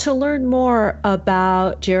 To learn more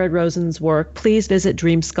about Jared Rosen's work, please visit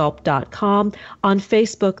dreamsculpt.com. On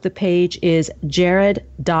Facebook, the page is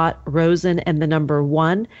jared.rosen and the number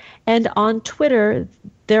 1. And on Twitter,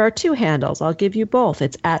 there are 2 handles. I'll give you both.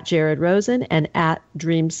 It's at Jared Rosen and at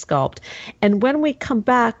DreamSculpt. And when we come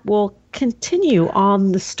back, we'll continue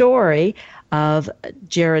on the story of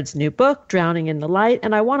Jared's new book, Drowning in the Light.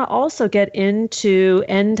 And I want to also get into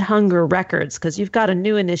End Hunger Records, because you've got a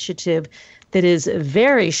new initiative that is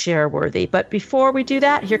very share-worthy. But before we do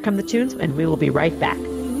that, here come the tunes, and we will be right back.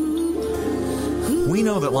 We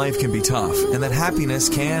know that life can be tough and that happiness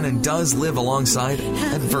can and does live alongside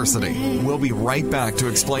adversity. We'll be right back to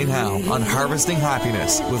explain how on Harvesting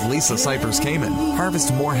Happiness with Lisa Cypers-Kamen.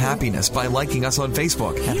 Harvest more happiness by liking us on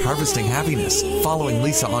Facebook at Harvesting Happiness, following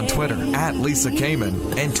Lisa on Twitter at Lisa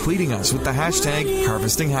Kamen, and tweeting us with the hashtag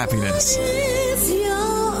Harvesting Happiness.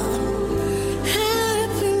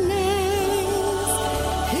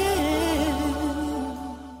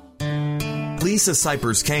 Lisa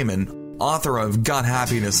Cypers-Kamen, author of Got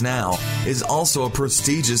Happiness Now, is also a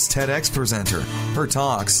prestigious TEDx presenter. Her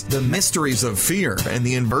talks, The Mysteries of Fear and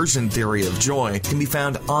the Inversion Theory of Joy, can be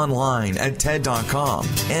found online at TED.com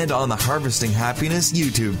and on the Harvesting Happiness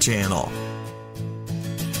YouTube channel.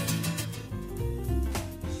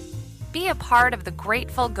 Be a part of the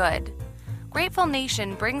Grateful Good. Grateful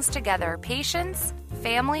Nation brings together patients,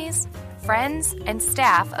 families, friends, and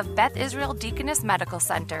staff of Beth Israel Deaconess Medical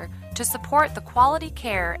Center to support the quality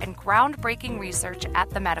care and groundbreaking research at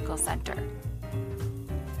the medical center.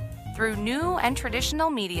 Through new and traditional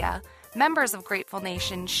media, members of Grateful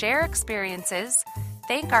Nation share experiences,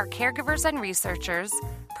 thank our caregivers and researchers,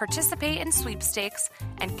 participate in sweepstakes,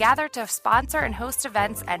 and gather to sponsor and host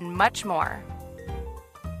events and much more.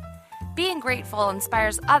 Being grateful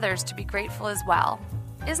inspires others to be grateful as well.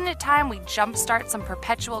 Isn't it time we jumpstart some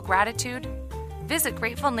perpetual gratitude? Visit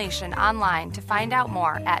Grateful Nation online to find out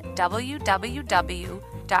more at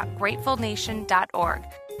www.gratefulnation.org.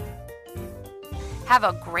 Have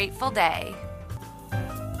a grateful day.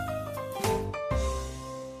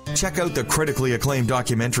 Check out the critically acclaimed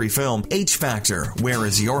documentary film, H Factor, Where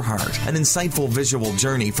Is Your Heart? An insightful visual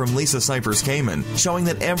journey from Lisa Cypers-Kamen, showing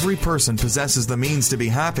that every person possesses the means to be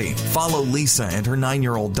happy. Follow Lisa and her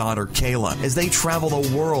 9-year-old daughter, Kayla, as they travel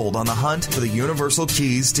the world on the hunt for the universal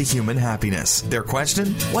keys to human happiness. Their question?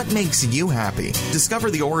 What makes you happy?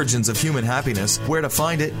 Discover the origins of human happiness, where to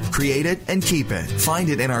find it, create it, and keep it. Find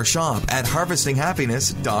it in our shop at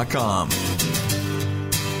harvestinghappiness.com.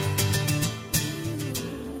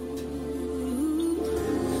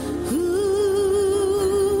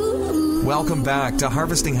 Welcome back to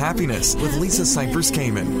Harvesting Happiness with Lisa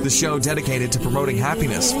Cypers-Kamen, the show dedicated to promoting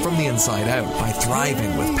happiness from the inside out by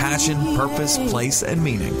thriving with passion, purpose, place, and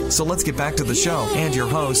meaning. So let's get back to the show and your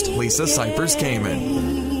host, Lisa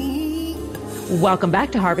Cypers-Kamen. Welcome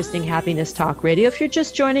back to Harvesting Happiness Talk Radio. If you're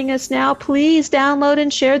just joining us now, please download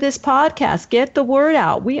and share this podcast. Get the word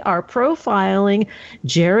out. We are profiling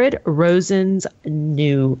Jared Rosen's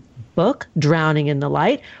new book, Drowning in the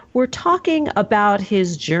Light. We're talking about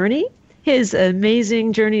his journey, his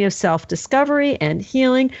amazing journey of self-discovery and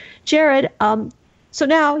healing. Jared, so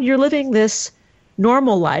now you're living this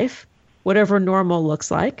normal life, whatever normal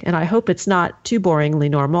looks like, and I hope it's not too boringly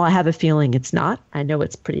normal. I have a feeling it's not. I know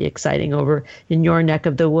it's pretty exciting over in your neck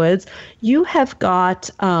of the woods. You have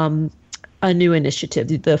got a new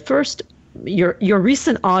initiative. The first, your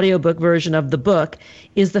recent audiobook version of the book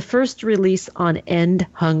is the first release on End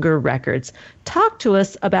Hunger Records. Talk to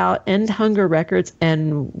us about End Hunger Records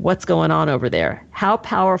and what's going on over there, how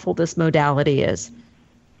powerful this modality is.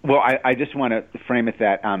 Well, I just want to frame it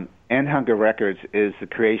that End Hunger Records is the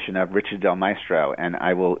creation of Richard Del Maestro, and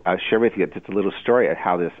I'll share with you just a little story of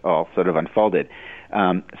how this all sort of unfolded.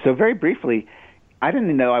 So very briefly, I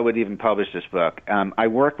didn't know I would even publish this book. I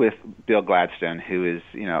work with Bill Gladstone, who is,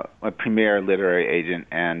 a premier literary agent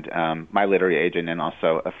and my literary agent, and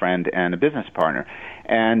also a friend and a business partner.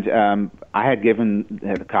 And I had given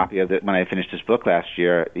a copy of it when I finished this book last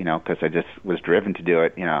year, because I just was driven to do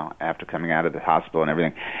it, after coming out of the hospital and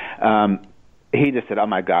everything. He just said, "Oh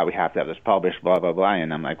my God, we have to have this published, blah blah blah."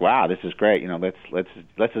 And I'm like, "Wow, this is great. Let's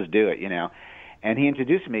just do it." And he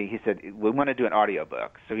introduced me. He said, "We want to do an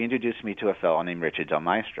audiobook." So he introduced me to a fellow named Richard Del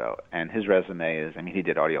Maestro. And his resume is, he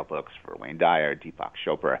did audiobooks for Wayne Dyer, Deepak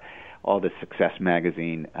Chopra, all the Success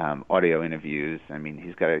Magazine audio interviews.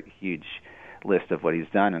 He's got a huge list of what he's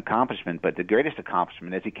done and accomplishment. But the greatest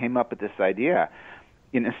accomplishment is he came up with this idea.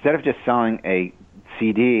 Instead of just selling a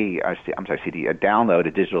digital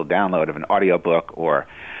download of an audiobook or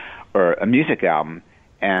or a music album,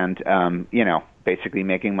 and basically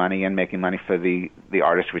making money for the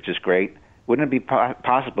artist, which is great. Wouldn't it be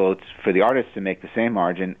possible for the artist to make the same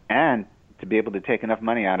margin and to be able to take enough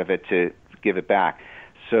money out of it to give it back?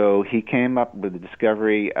 So he came up with the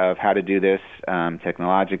discovery of how to do this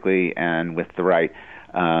technologically and with the right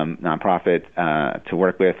nonprofit to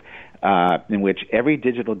work with, in which every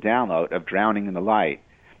digital download of Drowning in the Light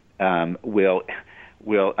will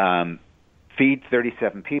feed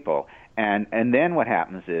 37 people, and then what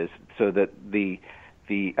happens is, so that the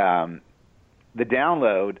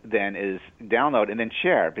download then is download and then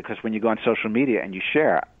share, because when you go on social media and you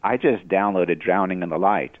share, I just downloaded Drowning in the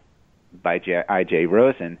Light by I.J.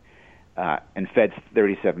 Rosen and fed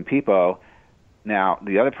 37 people. Now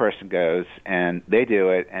the other person goes and they do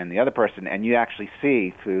it, and the other person, and you actually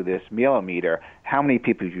see through this mealometer how many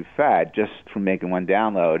people you fed just from making one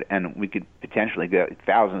download, and we could potentially get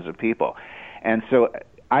thousands of people. And so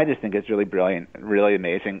I just think it's really brilliant, really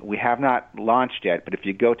amazing. We have not launched yet, but if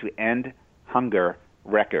you go to End Hunger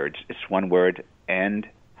Records, it's one word,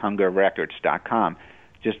 endhungerrecords.com,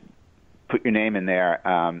 just put your name in there,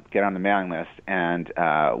 get on the mailing list, and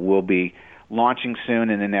we'll be launching soon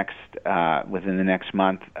in the next within the next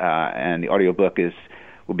month, and the audiobook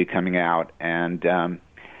will be coming out. And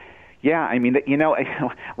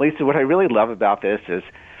Lisa, what I really love about this is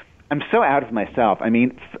I'm so out of myself. I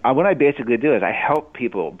mean, what I basically do is I help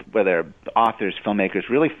people, whether authors, filmmakers,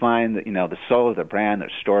 really find the soul of their brand, their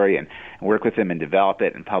story, and work with them and develop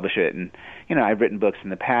it and publish it. And I've written books in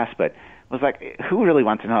the past, but was like, who really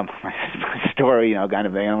wants to know my story, kind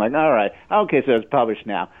of thing. And I'm like, all right, okay, so it's published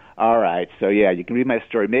now. All right, so yeah, you can read my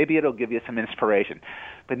story. Maybe it'll give you some inspiration.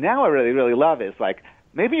 But now what I really, really love is, like,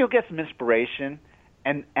 maybe you'll get some inspiration,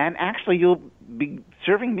 and actually you'll be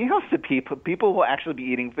serving meals to people. People will actually be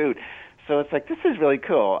eating food. So it's like, this is really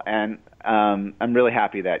cool, and I'm really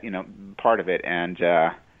happy that, part of it. And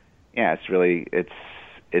it's really,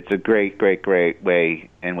 it's a great, great, great way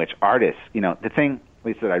in which artists, the thing, at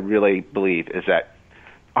least that I really believe, is that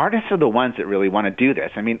artists are the ones that really want to do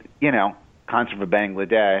this. I mean, Concert for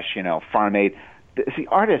Bangladesh, Farm Aid, it's the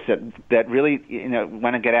artists that really,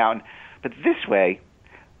 want to get out. But this way,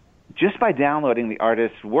 just by downloading the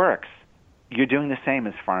artist's works, you're doing the same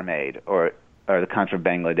as Farm Aid or the Concert for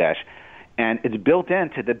Bangladesh. And it's built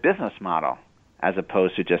into the business model as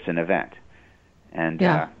opposed to just an event. And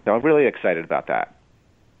so I'm really excited about that.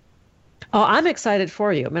 Oh, I'm excited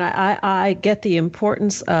for you. I mean, I get the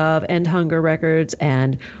importance of End Hunger Records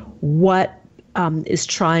and what is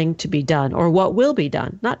trying to be done, or what will be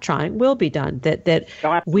done, not trying, will be done, that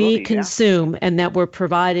we consume, and that we're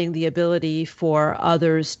providing the ability for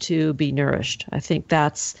others to be nourished. I think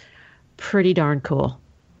that's pretty darn cool.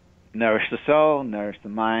 Nourish the soul, nourish the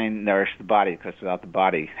mind, nourish the body, because without the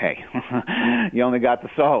body, hey, you only got the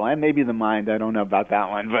soul, and maybe the mind. I don't know about that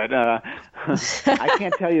one, but I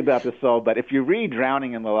can't tell you about the soul. But if you read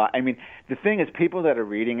Drowning in the Light, I mean, the thing is, people that are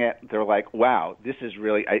reading it, they're like, wow, this is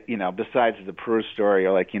really, besides the Peru story,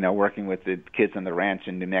 or like, working with the kids on the ranch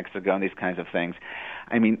in New Mexico and these kinds of things.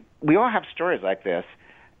 I mean, we all have stories like this,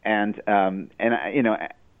 and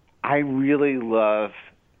I really love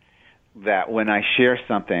that when I share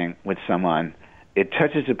something with someone, it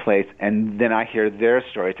touches a place, and then I hear their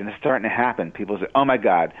stories, and it's starting to happen. People say, "Oh my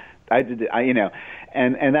God, I did it!"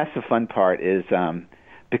 And that's the fun part, is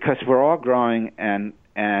because we're all growing, and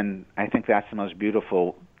I think that's the most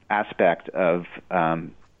beautiful aspect of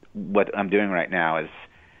what I'm doing right now. Is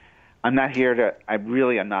I'm not here to.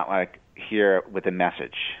 I'm not like here with a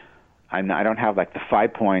message. I don't have like the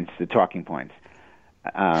 5 points, the talking points.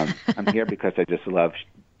 I'm here because I just love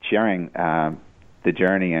sharing the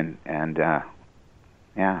journey, and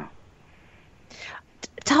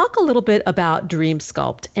Talk a little bit about Dream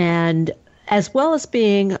Sculpt, and as well as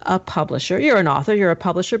being a publisher, you're an author, you're a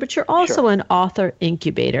publisher, but you're also an author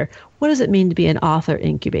incubator. What does it mean to be an author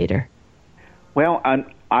incubator? Well,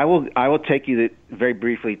 I will take you very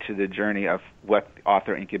briefly to the journey of what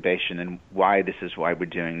author incubation and why this is why we're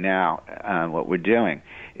doing now. What we're doing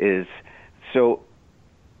is, so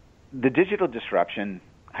the digital disruption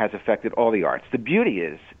has affected all the arts. The beauty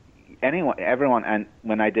is, everyone, and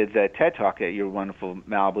when I did the TED Talk at your wonderful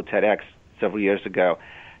Malibu TEDx several years ago,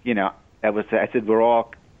 I said we're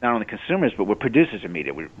all not only consumers, but we're producers of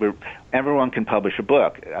media. Everyone can publish a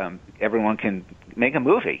book. Everyone can make a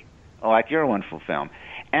movie, like your wonderful film,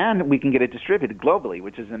 and we can get it distributed globally,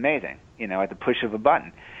 which is amazing, at the push of a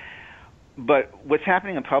button. But what's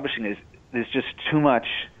happening in publishing is there's just too much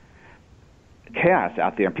chaos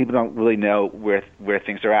out there, and people don't really know where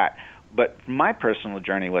things are at. But my personal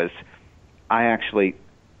journey was, I actually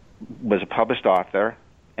was a published author,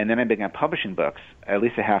 and then I began publishing books at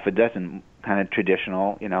least a half a dozen kind of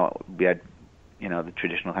traditional, we had, the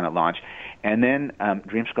traditional kind of launch. And then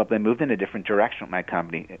DreamSculpt, I moved in a different direction with my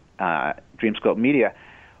company. DreamSculpt Media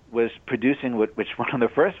was producing, which one of the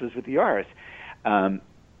first was with yours,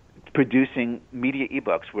 producing media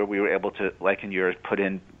ebooks where we were able to, like in yours, put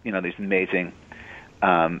in, these amazing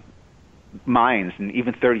minds and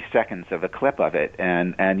even 30 seconds of a clip of it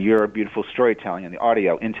and your beautiful storytelling and the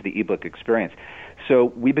audio into the ebook experience. So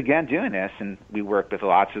we began doing this, and we worked with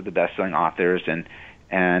lots of the best-selling authors,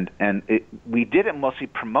 and we did it mostly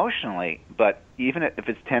promotionally, but even if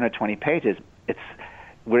it's 10 or 20 pages,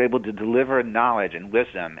 we're able to deliver knowledge and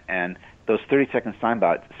wisdom, and those 30-second sound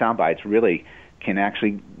bites really can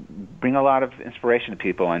actually bring a lot of inspiration to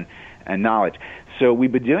people and knowledge. So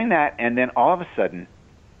we've been doing that, and then all of a sudden,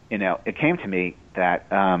 it came to me that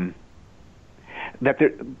that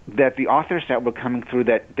the authors that were coming through,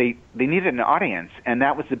 that they needed an audience, and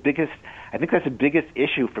that was the biggest. I think that's the biggest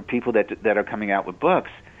issue for people that are coming out with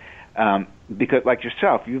books, because like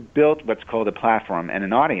yourself, you've built what's called a platform and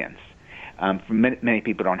an audience. For many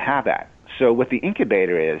people don't have that. So what the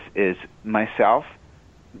incubator is myself,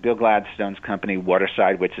 Bill Gladstone's company,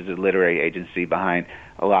 Waterside, which is a literary agency behind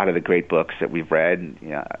a lot of the great books that we've read,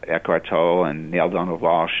 Eckhart Tolle and Neale Donald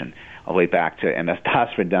Walsh, and all the way back to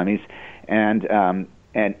MS-DOS for Dummies, and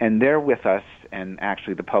they're with us. And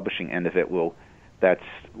actually, the publishing end of it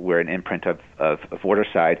we're an imprint of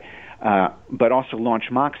Waterside, but also Launch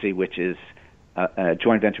Moxie, which is a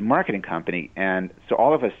joint venture marketing company. And so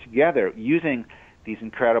all of us together using these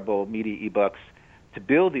incredible media ebooks to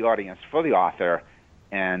build the audience for the author.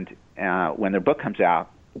 And when their book comes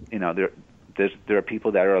out, there are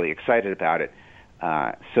people that are really excited about it.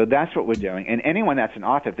 So that's what we're doing. And anyone that's an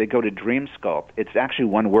author, if they go to DreamSculpt, it's actually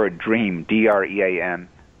one word, dream, DreamSculpt,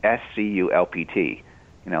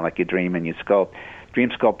 like you dream and you sculpt,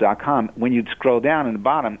 dreamsculpt.com. When you scroll down in the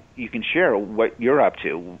bottom, you can share what you're up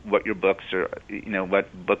to, what your books are,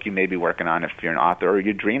 what book you may be working on if you're an author, or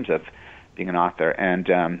your dreams of being an author. And,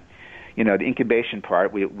 the incubation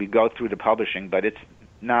part, we go through the publishing, but it's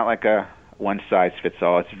not like a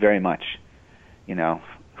one-size-fits-all. It's very much,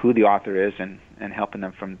 who the author is and helping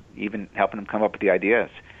them come up with the ideas.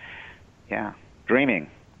 Yeah, dreaming.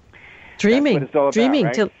 That's what it's all about, dreaming.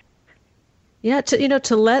 Right?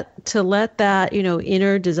 To let that,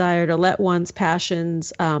 inner desire, to let one's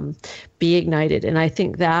passions be ignited. And I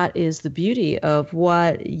think that is the beauty of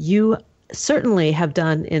what you certainly have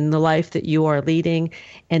done in the life that you are leading,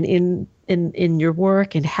 and in your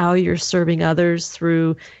work, and how you're serving others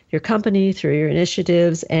through your company, through your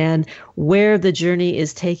initiatives, and where the journey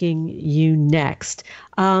is taking you next.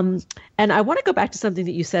 And I want to go back to something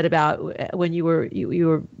that you said about when you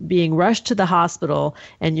were being rushed to the hospital,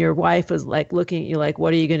 and your wife was like looking at you like,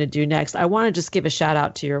 "What are you going to do next?" I want to just give a shout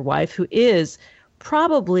out to your wife, who is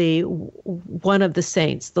probably one of the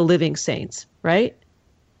saints, the living saints, right?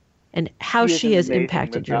 And how she has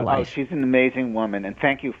impacted your life. She's an amazing woman, and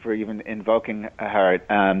thank you for even invoking her.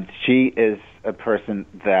 She is a person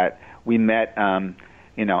that we met, after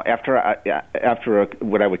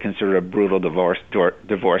what I would consider a brutal divorce,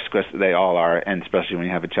 because they all are, and especially when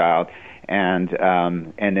you have a child, and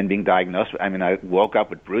then being diagnosed. I mean, I woke up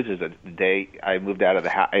with bruises the day I moved out of the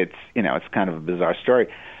house. It's kind of a bizarre story,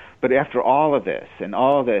 but after all of this and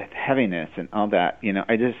all the heaviness and all that,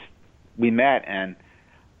 we met and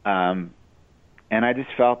I just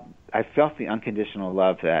felt the unconditional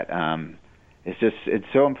love that it's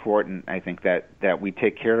so important. I think that we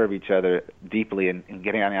take care of each other deeply and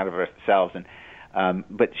getting out of ourselves. And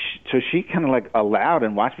so she kind of like allowed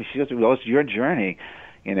and watched me. She goes, "Well, it's your journey,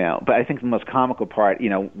 But I think the most comical part,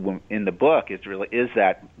 in the book is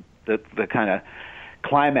that the kind of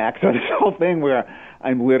climax of this whole thing where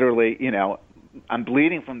I'm literally, I'm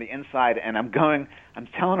bleeding from the inside, and I'm telling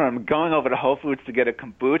her I'm going over to Whole Foods to get a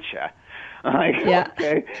kombucha. I'm like, yeah.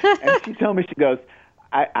 Okay. And she told me, she goes,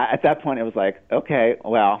 I at that point it was like, okay,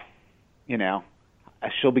 well,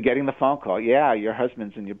 she'll be getting the phone call. Yeah, your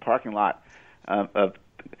husband's in your parking lot of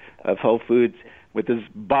Whole Foods with this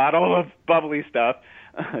bottle of bubbly stuff,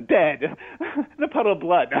 dead, in a puddle of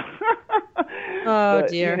blood. Oh,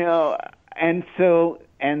 dear.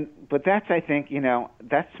 But that's, I think,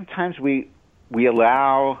 that's sometimes we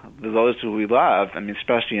allow those who we love, I mean,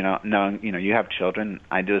 especially, knowing, you have children,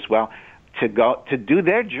 I do as well, to do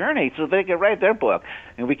their journey so they can write their book.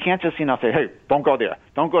 And we can't just, say, hey, don't go there.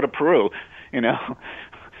 Don't go to Peru.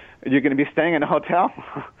 You're going to be staying in a hotel.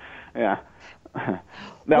 Yeah.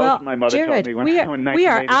 That was my mother Jared, told me when we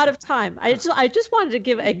are out of time. I just wanted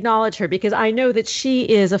to acknowledge her because I know that she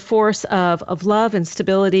is a force of love and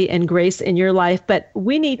stability and grace in your life. But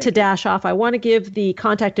we need to dash off. I want to give the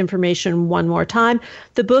contact information one more time.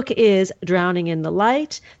 The book is Drowning in the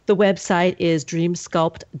Light. The website is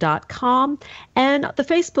dreamsculpt.com. And the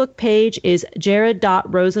Facebook page is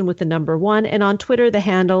jared.rosen with the number 1. And on Twitter, the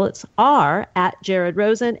handles are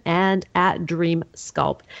 @JaredRosen and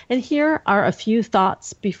 @DreamSculpt. And here are a few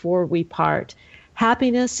thoughts before we part.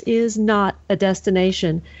 Happiness is not a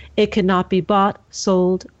destination. It cannot be bought,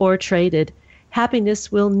 sold, or traded.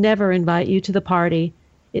 Happiness will never invite you to the party.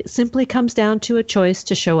 It simply comes down to a choice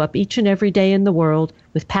to show up each and every day in the world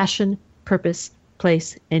with passion, purpose,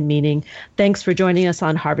 place, and meaning. Thanks for joining us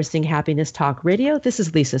on Harvesting Happiness Talk Radio. This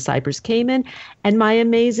is Lisa Cypers-Kamen, and my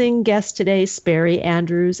amazing guests today, Sperry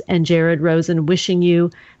Andrews and Jared Rosen, wishing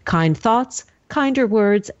you kind thoughts, kinder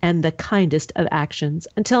words, and the kindest of actions.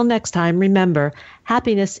 Until next time, remember,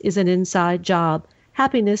 happiness is an inside job.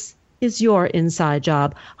 Happiness is your inside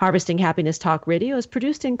job. Harvesting Happiness Talk Radio is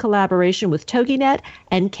produced in collaboration with TogiNet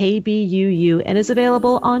and KBUU and is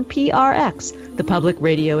available on PRX, the Public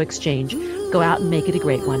Radio Exchange. Go out and make it a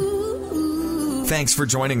great one. Thanks for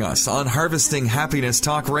joining us on Harvesting Happiness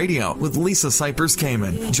Talk Radio with Lisa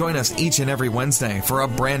Cypers-Kamen. Join us each and every Wednesday for a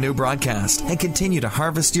brand new broadcast and continue to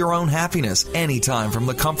harvest your own happiness anytime from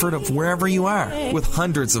the comfort of wherever you are with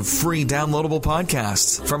hundreds of free downloadable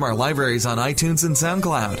podcasts from our libraries on iTunes and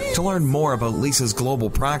SoundCloud. To learn more about Lisa's global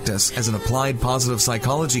practice as an applied positive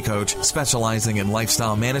psychology coach specializing in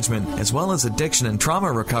lifestyle management as well as addiction and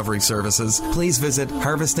trauma recovery services, please visit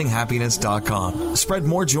harvestinghappiness.com. Spread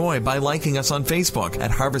more joy by liking us on Facebook at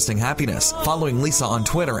Harvesting Happiness, following Lisa on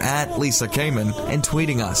Twitter at Lisa Kamen, and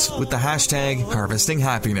tweeting us with the hashtag Harvesting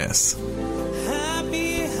Happiness.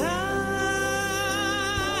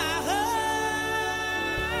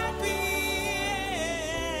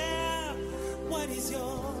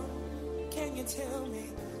 Can you tell me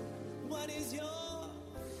what is your